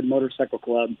Brotherhood Motorcycle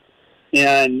Club,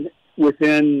 and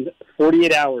within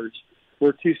 48 hours,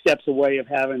 we're 2 steps away of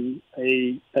having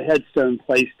a headstone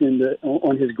placed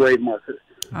on his grave marker.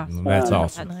 Awesome. That's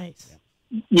awesome. Nice.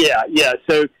 Yeah.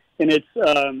 So, and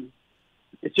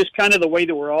it's just kind of the way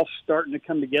that we're all starting to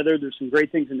come together. There's some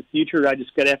great things in the future. I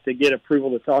just have to get approval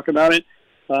to talk about it,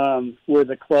 where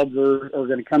the clubs are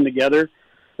going to come together.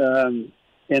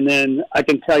 And then I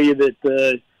can tell you that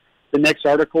the next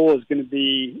article is going to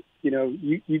be,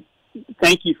 you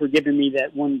thank you for giving me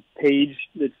that one page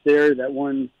that's there, that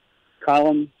one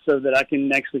column, so that I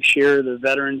can actually share the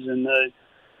veterans and the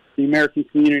American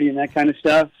community and that kind of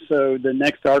stuff. So the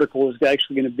next article is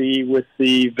actually going to be with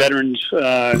the veterans,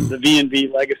 the V&V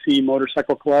Legacy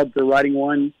Motorcycle Club. They're writing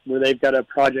one where they've got a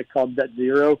project called Vet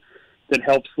Zero that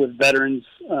helps with veterans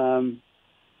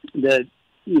that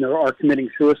are committing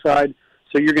suicide.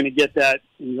 So you're going to get that,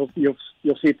 and you'll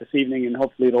see it this evening, and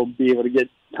hopefully it'll be able to get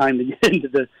time to get into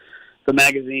the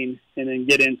magazine and then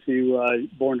get into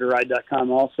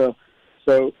BornToRide.com also.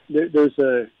 So there's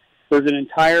an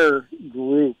entire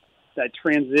group, that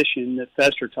transition that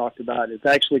Fester talked about is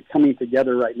actually coming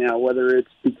together right now, whether it's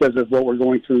because of what we're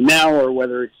going through now or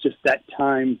whether it's just that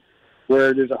time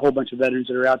where there's a whole bunch of veterans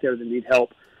that are out there that need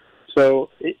help. So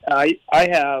I'm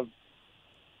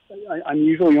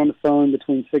usually on the phone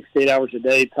between 6 to 8 hours a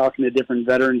day talking to different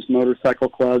veterans, motorcycle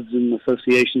clubs and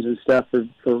associations and stuff for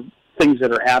things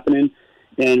that are happening.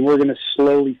 And we're going to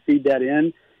slowly feed that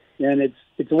in. And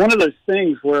it's one of those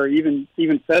things where even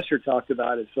Fester talked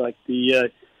about it. It's like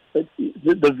the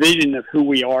vision of who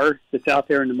we are that's out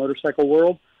there in the motorcycle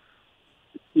world.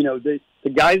 You know, the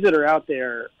guys that are out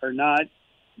there are not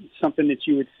something that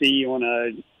you would see on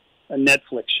a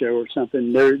Netflix show or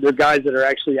something. They're guys that are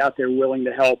actually out there willing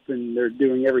to help, and they're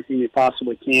doing everything they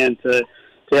possibly can to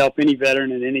help any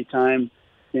veteran at any time.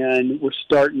 And we're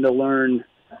starting to learn,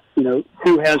 you know,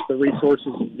 who has the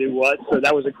resources to do what. So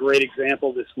that was a great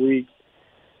example this week.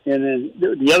 And then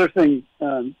the other thing,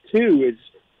 too, is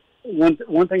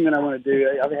one thing that I want to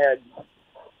do. I've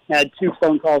had 2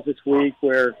 phone calls this week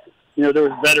where, you know, there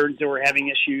was veterans that were having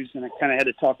issues, and I kind of had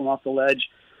to talk them off the ledge.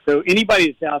 So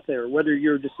anybody that's out there, whether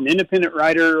you're just an independent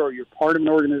rider or you're part of an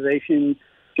organization,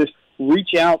 just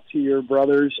reach out to your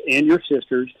brothers and your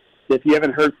sisters if you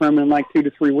haven't heard from them in like 2 to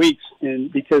 3 weeks,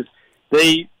 and because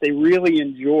they really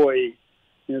enjoy,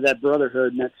 you know, that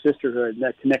brotherhood and that sisterhood and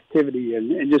that connectivity,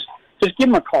 and just give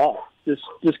them a call. Just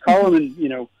call them and, you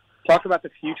know, talk about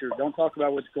the future. Don't talk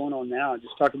about what's going on now.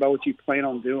 Just talk about what you plan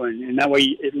on doing, and that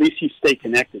way at least you stay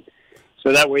connected.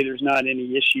 So that way there's not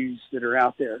any issues that are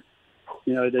out there,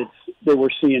 you know, that we're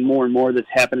seeing more and more that's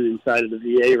happening inside of the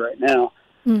VA right now.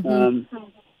 Mm-hmm.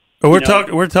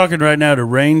 We're talking right now to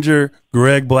Ranger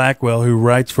Greg Blackwell, who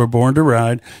writes for Born to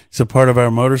Ride. He's a part of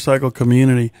our motorcycle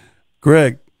community.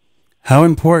 Greg, how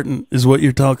important is what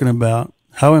you're talking about?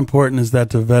 How important is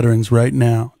that to veterans right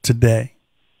now, today?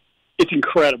 It's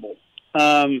incredible.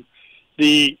 One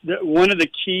of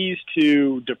the keys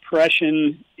to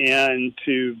depression and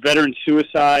to veteran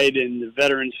suicide and the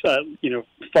veterans, you know,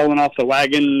 falling off the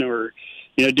wagon or,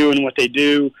 you know, doing what they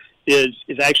do is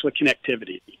actually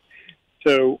connectivity.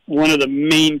 So one of the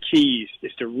main keys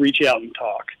is to reach out and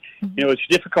talk. Mm-hmm. You know, it's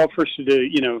difficult for us to do,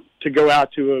 you know, to go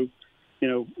out to a, you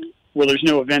know, well, there's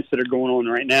no events that are going on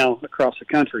right now across the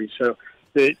country. So,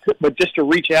 but just to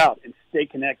reach out and stay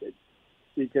connected,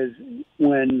 because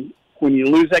when you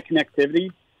lose that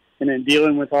connectivity, and then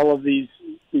dealing with all of these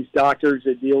doctors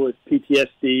that deal with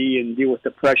PTSD and deal with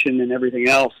depression and everything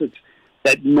else, it's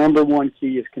that number one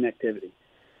key is connectivity.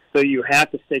 So you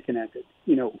have to stay connected.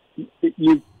 You know,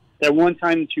 that one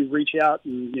time that you reach out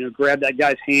and, you know, grab that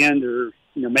guy's hand or,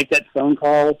 you know, make that phone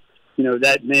call, you know,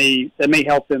 that may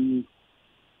help them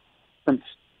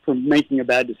from making a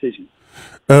bad decision.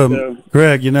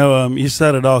 Greg, you know, you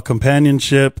said it all,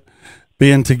 companionship,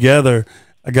 being together.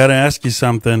 I got to ask you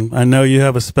something. I know you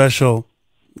have a special,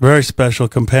 very special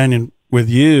companion with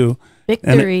you.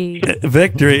 Victory.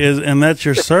 Victory is, and that's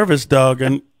your service dog.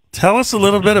 And tell us a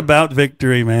little bit about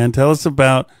Victory, man. Tell us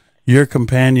about your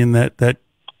companion.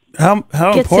 How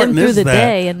important is that?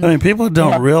 Day and, I mean, people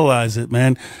don't realize it,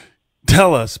 man.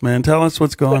 Tell us, man. Tell us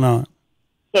what's going on.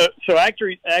 So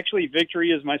actually,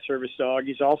 Victory is my service dog.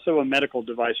 He's also a medical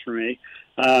device for me.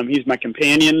 He's my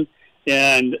companion.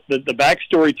 And the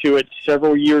backstory to it,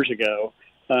 several years ago,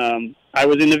 I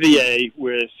was in the VA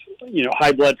with, you know,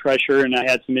 high blood pressure, and I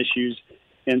had some issues.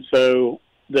 And so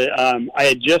I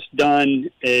had just done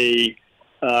a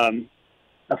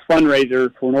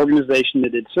fundraiser for an organization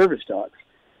that did service dogs.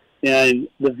 And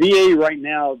the VA right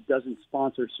now doesn't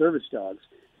sponsor service dogs.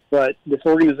 But this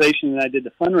organization that I did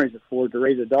the fundraiser for to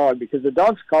raise a dog, because the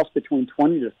dogs cost between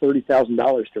 $20,000 to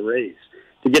 $30,000 to raise,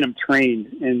 to get them trained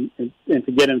and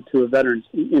to get them to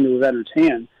into a veteran's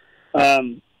hand.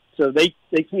 So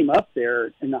they came up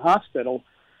there in the hospital,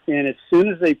 and as soon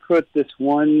as they put this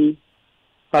one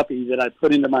puppy that I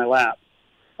put into my lap,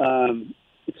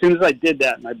 as soon as I did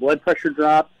that, my blood pressure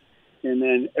dropped, and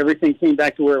then everything came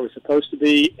back to where it was supposed to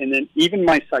be. And then even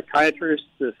my psychiatrist,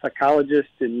 the psychologist,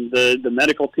 and the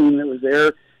medical team that was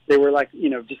there, they were like, you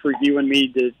know, just reviewing me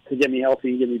to get me healthy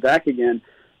and get me back again.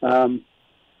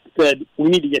 Said, we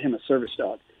need to get him a service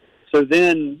dog. So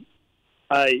then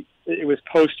it was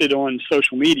posted on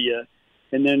social media,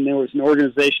 and then there was an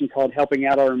organization called Helping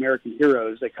Out Our American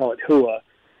Heroes. They call it HUA.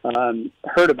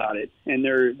 Heard about it, and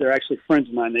they're actually friends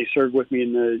of mine. They served with me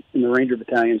in the Ranger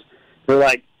battalions. They're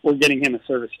like, we're getting him a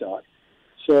service dog.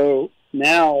 So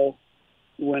now,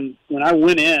 when I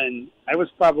went in, I was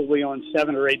probably on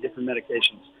 7 or 8 different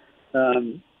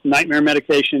medications. Nightmare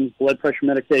medications, blood pressure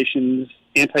medications,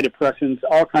 antidepressants,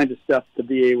 all kinds of stuff the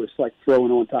VA was like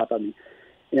throwing on top of me.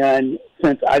 And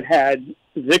since I've had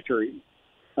Victory,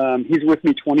 he's with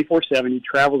me 24/7. He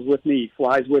travels with me. He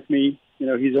flies with me. You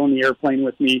know, he's on the airplane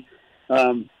with me.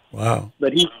 Wow.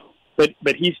 But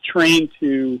he's trained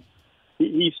to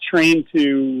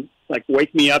like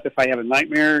wake me up if I have a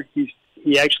nightmare.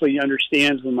 He actually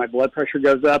understands when my blood pressure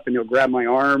goes up, and he'll grab my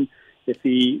arm. If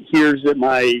he hears that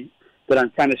I'm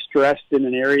kind of stressed in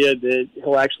an area, that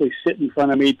he'll actually sit in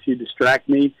front of me to distract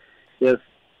me. If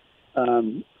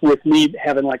with me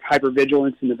having like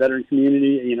hypervigilance in the veteran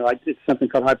community, it's something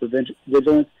called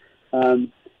hypervigilance.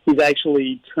 He's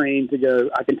actually trained to go.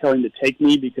 I can tell him to take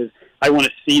me because I want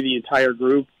to see the entire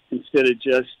group instead of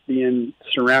just being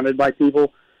surrounded by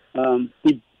people.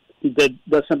 He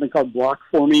does something called block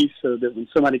for me, so that when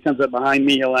somebody comes up behind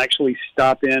me, he'll actually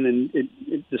stop in and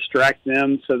it distract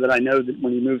them, so that I know that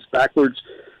when he moves backwards,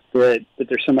 that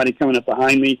there's somebody coming up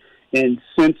behind me. And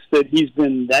since that he's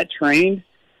been that trained,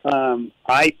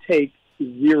 I take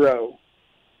zero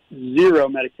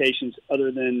medications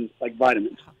other than like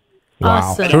vitamins.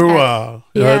 Wow. Awesome.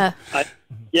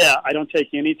 Yeah. I don't take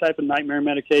any type of nightmare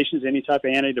medications, any type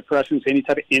of antidepressants, any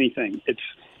type of anything.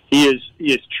 He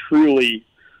is truly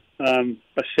a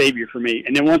savior for me.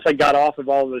 And then once I got off of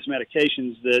all of those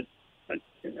medications, that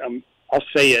I'll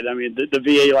say it. I mean, the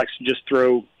VA likes to just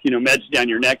throw meds down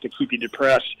your neck to keep you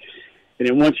depressed. And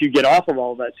then once you get off of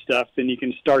all that stuff, then you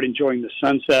can start enjoying the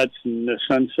sunsets and the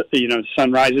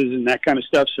sunrises and that kind of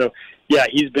stuff. So yeah,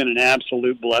 he's been an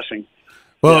absolute blessing.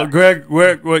 Well, Yeah.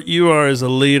 Greg, what you are is a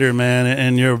leader, man,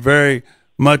 and you're very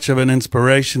much of an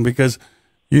inspiration because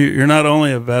you're not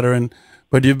only a veteran,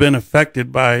 but you've been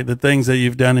affected by the things that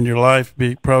you've done in your life,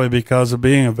 probably because of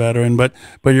being a veteran. But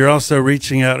you're also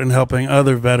reaching out and helping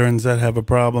other veterans that have a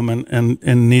problem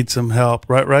and need some help.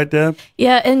 Right, Deb?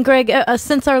 Yeah, and Greg,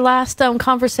 since our last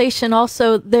conversation,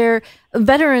 also,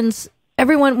 veterans.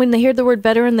 Everyone, when they hear the word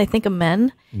veteran, they think of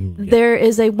men. There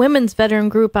is a women's veteran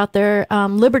group out there,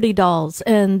 Liberty Dolls,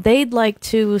 and they'd like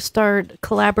to start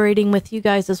collaborating with you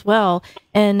guys as well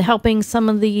and helping some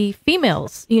of the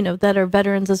females, that are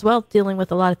veterans as well, dealing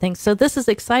with a lot of things. So this is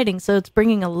exciting. So it's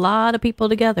bringing a lot of people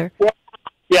together. Well,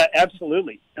 yeah,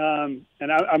 absolutely. And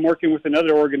I'm working with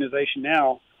another organization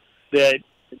now that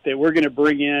we're going to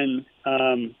bring in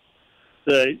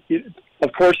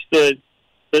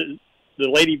the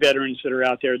lady veterans that are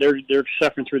out there. They're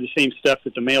suffering through the same stuff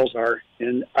that the males are,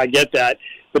 and I get that.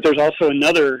 But there's also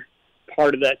another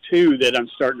part of that too that I'm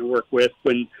starting to work with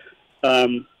when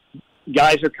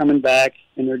guys are coming back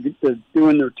and they're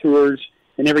doing their tours,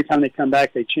 and every time they come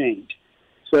back they change.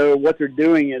 So what they're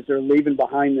doing is they're leaving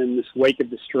behind them this wake of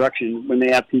destruction when they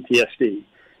have PTSD.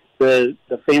 The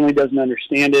family doesn't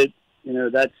understand it, and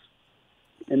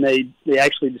they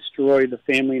actually destroy the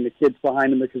family and the kids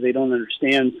behind them because they don't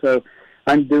understand. So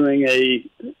I'm doing a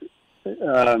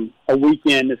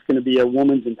weekend that's going to be a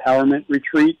woman's empowerment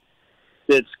retreat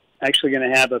that's actually going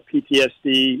to have a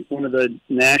PTSD, one of the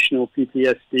national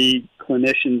PTSD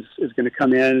clinicians is going to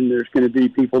come in, and there's going to be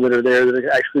people that are there that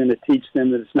are actually going to teach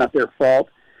them that it's not their fault.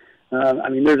 I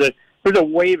mean, there's a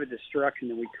wave of destruction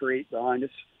that we create behind us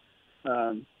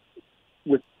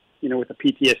with the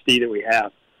PTSD that we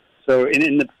have. So,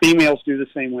 and the females do the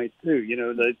same way too.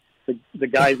 The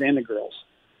guys and the girls.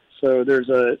 So there's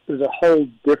a whole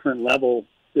different level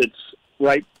that's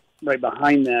right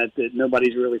behind that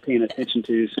nobody's really paying attention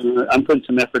to. So I'm putting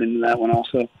some effort into that one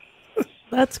also.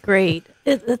 That's great.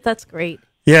 That's great.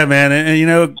 Yeah, man,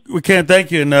 and we can't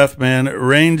thank you enough, man.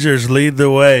 Rangers lead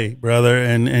the way, brother,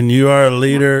 and you are a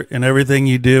leader in everything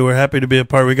you do. We're happy to be a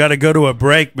part. We got to go to a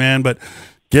break, man, but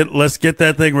let's get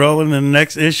that thing rolling in the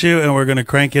next issue, and we're going to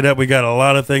crank it up. We got a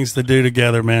lot of things to do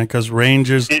together, man, because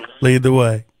Rangers lead the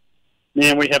way.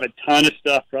 Man, we have a ton of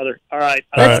stuff, brother. All right,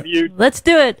 I love you. Let's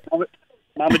do it.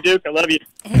 Mama Duke, I love you.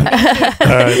 All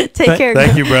right. Take care.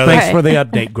 Thank you, brother. Thanks for the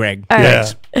update, Greg. All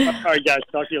right. All right, guys.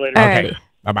 Talk to you later. All Okay. right.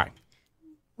 Bye-bye.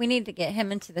 We need to get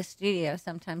him into the studio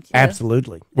sometime too.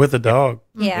 Absolutely. With a dog.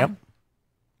 Yeah. Yep.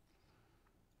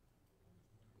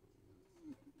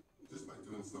 Just by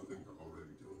doing something they're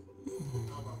already doing.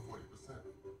 How about 40%?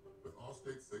 With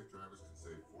Allstate, safe drivers can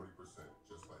save 40%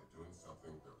 just by doing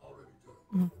something they're already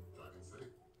doing. Driving safe.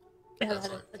 Yeah, That's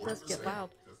right, it does get 40% loud.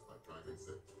 just by driving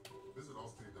safe. Visit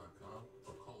Allstate.com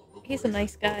or call a local He's a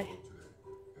nice guy. today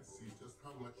and see just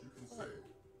how much you can save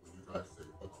when you drive safe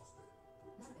with Allstate.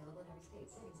 Not available in every state.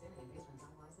 Savings vary based on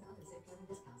job loss and other safe driving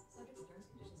discounts. Subject to terms,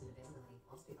 conditions, and availability.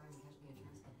 Allstate Fire and Casualty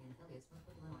Insurance Company and affiliates,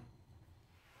 Northbrook, Illinois.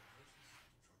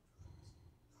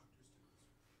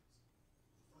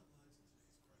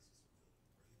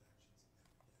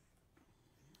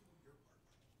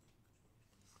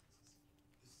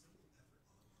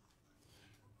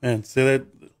 Man, see that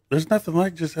there's nothing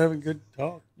like just having good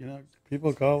talk.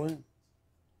 People call in.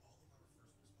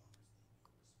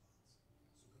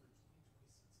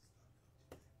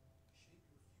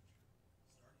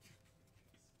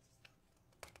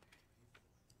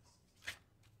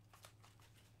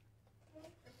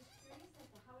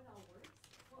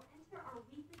 Well, enter our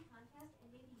weekly contest and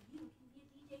maybe you can be a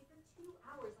DJ for 2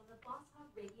 hours on the Boss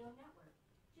Hog Radio Network.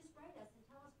 Just write us and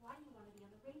tell us why you want to be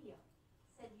on the radio.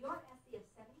 Send your essay of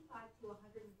 75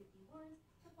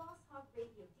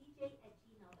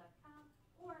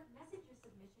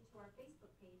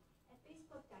 Facebook page at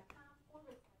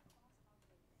facebook.com/.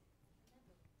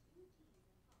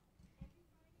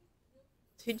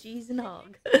 2G's and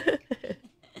Hogg.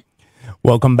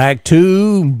 Welcome back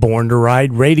to Born to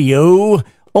Ride Radio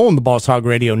on the Boss Hog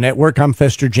Radio Network. I'm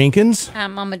Fester Jenkins.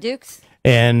 I'm Mama Dukes.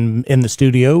 And in the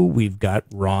studio, we've got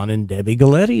Ron and Debbie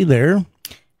Galletti there.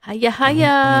 Hiya,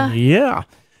 hiya. Yeah.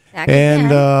 Back And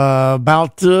again. Uh,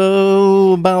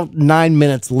 about 9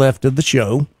 minutes left of the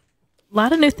show. A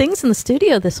lot of new things in the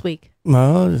studio this week.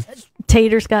 Uh,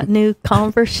 Tater's got new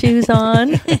Converse shoes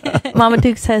on. Mama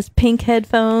Dukes has pink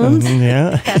headphones.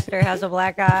 yeah. Fester has a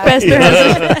black eye.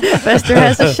 Fester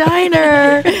has a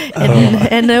shiner.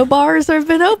 And no bars have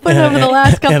been open over the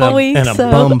last couple of weeks. And a so.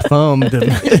 bum thumb.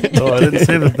 Oh, I didn't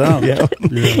see the thumb. Yeah.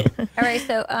 All right,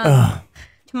 so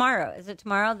tomorrow, is it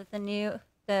tomorrow that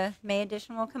the May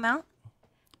edition will come out?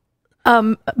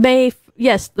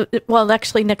 Yes. Well,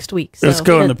 actually, next week. So It's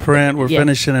going to print. We're yeah.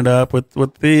 finishing it up with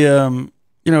the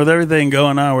with everything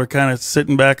going on. We're kind of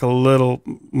sitting back a little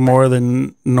more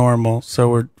than normal, so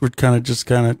we're kind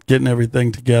of getting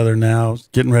everything together now,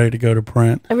 getting ready to go to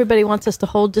print. Everybody wants us to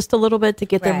hold just a little bit to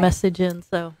get their Right. message in,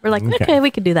 so we're like, okay, we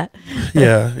can do that.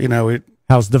 Yeah,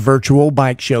 How's the virtual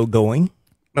bike show going?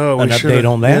 Oh, An we update should've-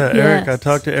 on that? Yeah, Eric, I Yes.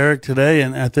 talked to Eric today,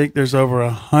 and I think there's over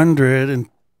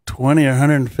 120 or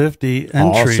 150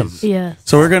 entries. Awesome. Yes.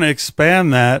 So we're going to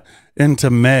expand that into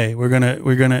May. We're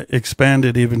gonna expand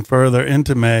it even further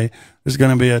into May. There's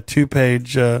going to be a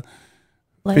 2-page Layout.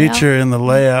 feature in the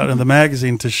layout in the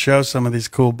magazine to show some of these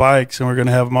cool bikes, and we're going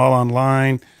to have them all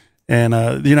online. And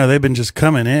they've been just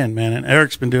coming in, man. And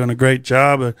Eric's been doing a great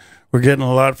job. We're getting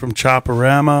a lot from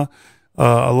Chopperama.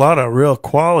 A lot of real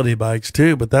quality bikes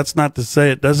too, but that's not to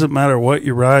say it doesn't matter what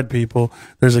you ride, people.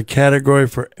 There's a category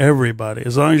for everybody.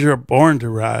 As long as you're born to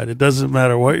ride, it doesn't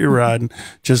matter what you're riding.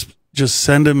 Just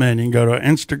send them in. You can go to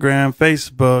Instagram,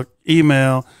 Facebook,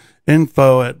 email,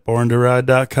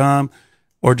 info@borntoride.com,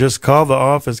 or just call the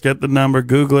office, get the number,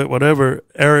 Google it, whatever.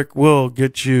 Eric will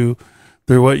get you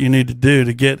through what you need to do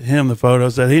to get him the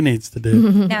photos that he needs to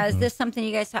do. Now, is this something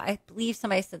you guys? I believe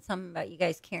somebody said something about you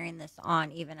guys carrying this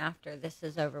on even after this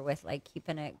is over with, like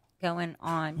keeping it going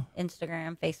on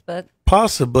Instagram, Facebook.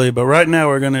 Possibly, but right now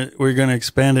we're gonna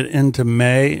expand it into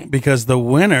May because the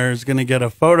winner is gonna get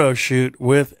a photo shoot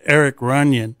with Eric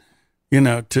Runyon,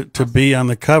 to be on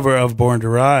the cover of Born to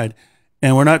Ride.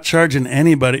 And we're not charging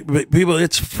anybody. But people,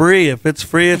 it's free. If it's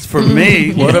free, it's for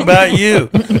me. What about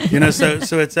you?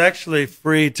 So it's actually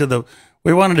free to the.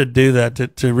 We wanted to do that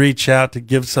to reach out, to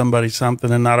give somebody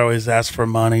something and not always ask for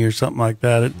money or something like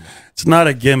that. It's not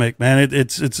a gimmick, man.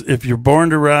 It's if you're born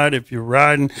to ride, if you're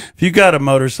riding, if you got a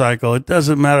motorcycle, it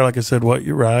doesn't matter, like I said, what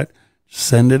you ride.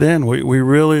 Send it in. We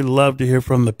really love to hear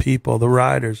from the people, the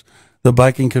riders, the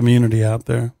biking community out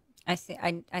there. I seen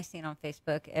it on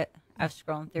Facebook. I was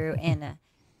scrolling through, and a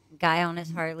guy on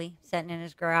his Harley sitting in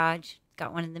his garage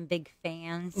got one of them big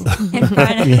fans in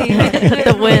front of him.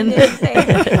 The wind.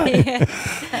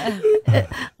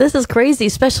 This is crazy,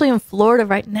 especially in Florida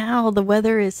right now. The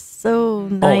weather is so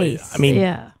nice. I mean,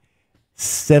 yeah.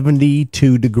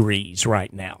 72 degrees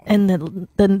right now. And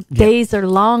the days are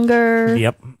longer.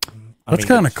 Yep. That's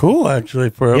kind of cool, actually,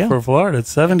 for Florida. It's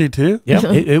 72. Yep.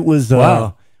 It was.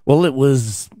 Wow. It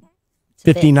was a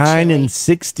bit 59 chilly. and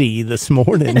 60 this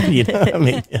morning. I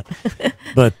mean, yeah.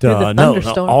 But the no,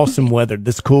 thunderstorm. awesome weather.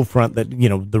 This cool front that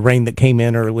the rain that came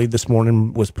in early this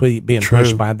morning was being True.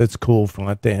 pushed by this cool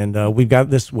front, and we've got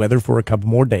this weather for a couple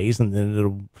more days, and then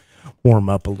it'll warm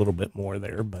up a little bit more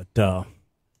there. But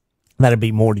that'd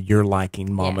be more to your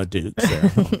liking, Mama Dukes.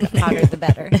 Hotter the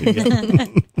better.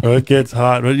 Oh, it gets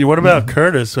hot. But what about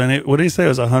Curtis? What did he say? It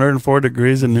was 104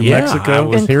 degrees in New Yeah, Mexico. I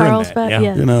was In hearing Carlsbad,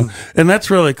 that. yeah. And that's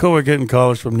really cool. We're getting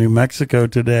callers from New Mexico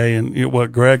today, and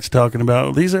what Greg's talking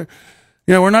about. These are,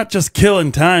 we're not just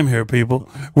killing time here, people.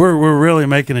 We're really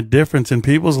making a difference in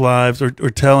people's lives, or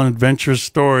telling adventurous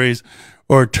stories,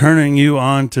 or turning you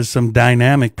on to some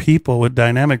dynamic people with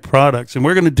dynamic products. And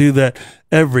we're going to do that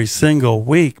every single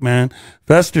week, man.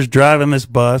 Fester's driving this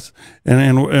bus,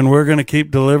 and we're going to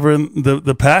keep delivering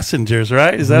the passengers,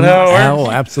 right? Is that how it works?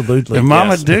 Oh, absolutely. And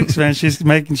Mama yes. Dukes, man, she's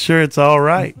making sure it's all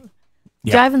right.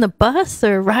 Yeah. Driving the bus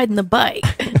or riding the bike?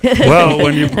 Well,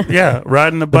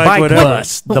 riding the The bike, bike whatever.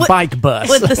 bus. The bike bus.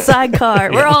 With the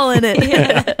sidecar. We're all in it.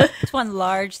 It's one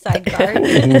large sidecar.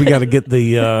 We got to get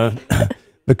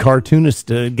the cartoonist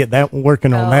to get that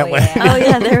working on that way. Oh,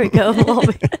 yeah, there we go.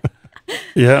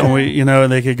 Yeah,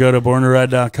 and they could go to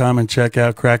borntoride.com and check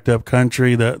out Cracked Up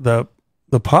Country. The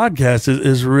podcast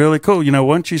is really cool.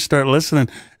 Once you start listening,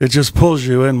 it just pulls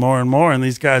you in more and more. And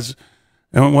these guys,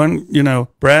 and when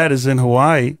Brad is in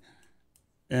Hawaii,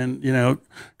 And, you know,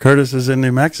 Curtis is in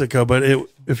New Mexico, but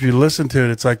if you listen to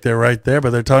it, it's like they're right there, but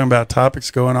they're talking about topics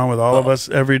going on with all of us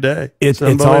every day. It's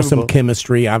awesome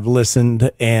chemistry. I've listened,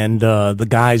 and the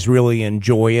guys really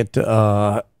enjoy it.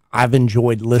 I've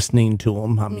enjoyed listening to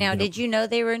them. I mean, now, did you know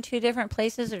they were in 2 different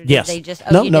places, or did yes. they just?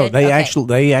 Oh, no. They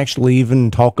actually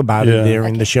even talk about it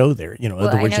during the show. There, you know, well,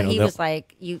 other words, I know he was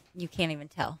like, you can't even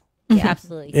tell. Mm-hmm. Yeah,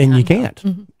 absolutely, and you can't.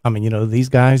 Mm-hmm. I mean, you know, these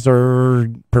guys are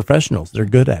professionals. They're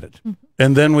good at it. Mm-hmm.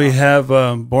 And then we have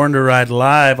Born to Ride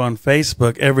Live on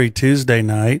Facebook every Tuesday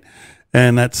night,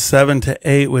 and that's 7 to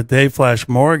 8 with Dave Flash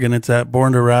Morgan. It's at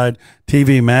Born to Ride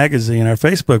TV Magazine, our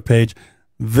Facebook page.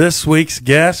 This week's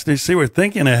guest, you see, we're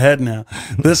thinking ahead now.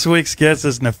 This week's guest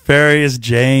is Nefarious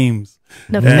James.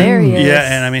 Nefarious.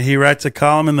 And I mean, he writes a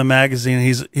column in the magazine.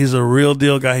 He's a real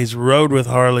deal guy. He's rode with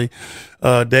Harley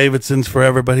Davidson's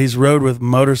forever, but he's rode with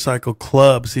motorcycle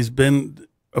clubs. He's been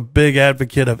a big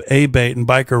advocate of ABATE and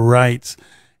biker rights.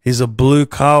 He's a blue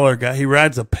collar guy. He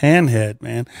rides a Panhead,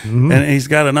 man. Mm-hmm. And he's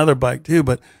got another bike too.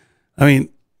 But I mean,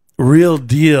 real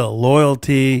deal,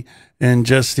 loyalty, and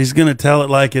just, he's going to tell it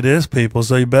like it is, people.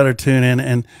 So you better tune in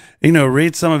and, you know,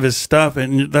 read some of his stuff.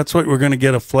 And that's what we're going to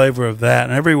get a flavor of that.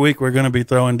 And every week we're going to be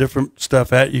throwing different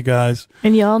stuff at you guys.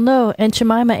 And y'all know, Aunt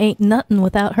Jemima ain't nothing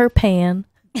without her pan.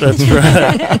 That's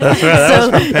right. That's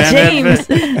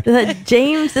right. So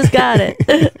James has got it.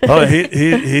 Oh,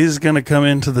 he's going to come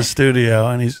into the studio,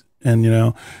 and you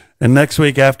know, and next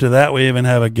week after that we even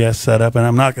have a guest set up, and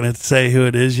I'm not going to say who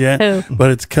it is yet, but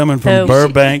it's coming from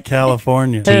Burbank,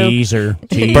 California. Teaser.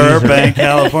 Burbank,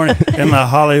 California, in the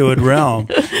Hollywood realm,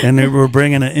 and we're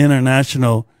bringing an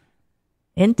international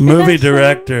movie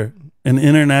director. An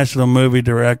international movie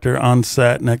director on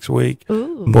set next week.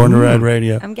 Ooh. Born to Ride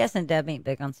Radio. I'm guessing Deb ain't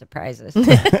big on surprises. He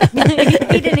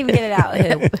didn't even get it out.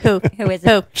 Who is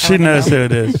it? She knows who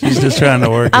it is. She's just trying to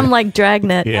work I'm like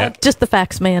Dragnet. Yeah. Just the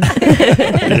facts, man.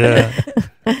 Yeah.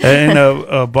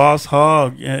 And Boss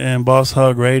Hogg and Boss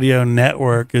Hogg Radio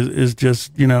Network is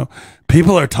just, you know,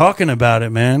 people are talking about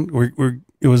it, man.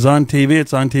 It was on TV.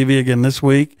 It's on TV again this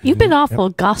week. You've been awful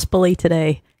gospel-y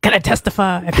today. Gotta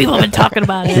testify. People have been talking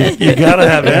about it. You gotta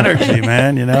have energy,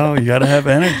 man. You know, you gotta have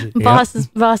energy.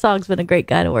 Boss Hogg's been a great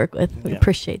guy to work with. We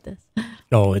appreciate this.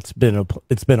 Oh, it's been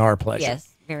our pleasure. Yes,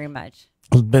 very much.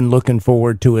 I've been looking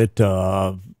forward to it.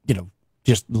 You know,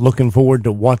 just looking forward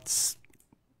to what's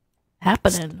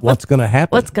happening. What's going to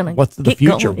happen? What's the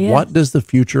future? Going, yes. What does the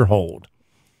future hold?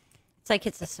 It's like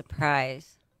it's a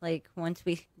surprise. Like once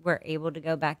we were able to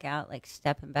go back out, like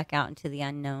stepping back out into the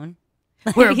unknown.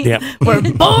 We're born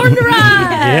to ride.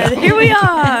 Yeah. Here we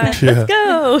are. Let's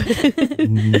go.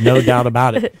 No doubt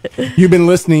about it. You've been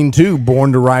listening to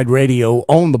Born to Ride Radio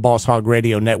on the Boss Hogg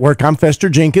Radio Network. I'm Fester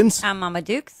Jenkins. I'm Mama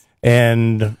Dukes.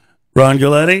 And Ron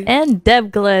Galletti. And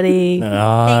Deb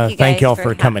Galletti. Thank y'all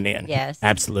for coming in. Yes.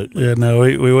 Absolutely. Yeah, no,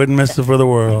 we wouldn't miss it for the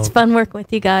world. It's fun working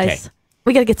with you guys. Okay.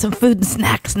 We got to get some food and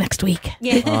snacks next week.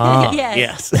 Yeah.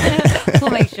 Yes. We'll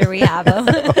make sure we have them.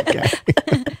 Okay.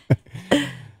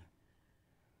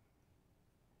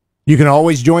 You can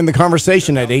always join the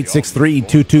conversation at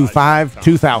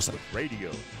 863-225-2000. Radio,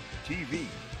 TV,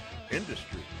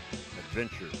 industry,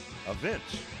 adventure,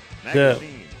 events,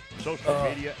 magazine, social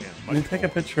media, and much more. Can you take a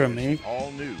picture of me?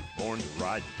 All new,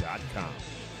 borntoride.com.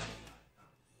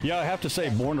 Yeah, I have to say,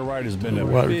 Born to Ride has been a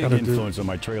big influence on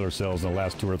my trailer sales in the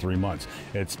last 2 or 3 months.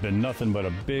 It's been nothing but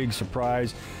a big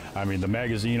surprise. I mean, the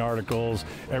magazine articles,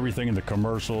 everything in the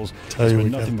commercials. It's been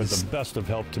nothing but the best of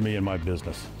help to me in my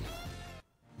business.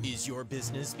 Is your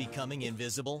business becoming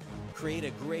invisible? Create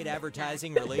a great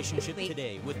advertising relationship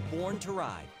today with Born to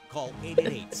Ride. Call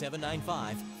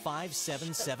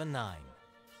 888-795-5779.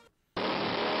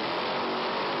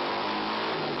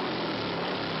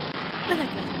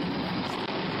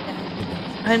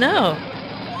 I know.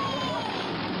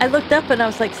 I looked up and I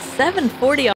was like 7:40.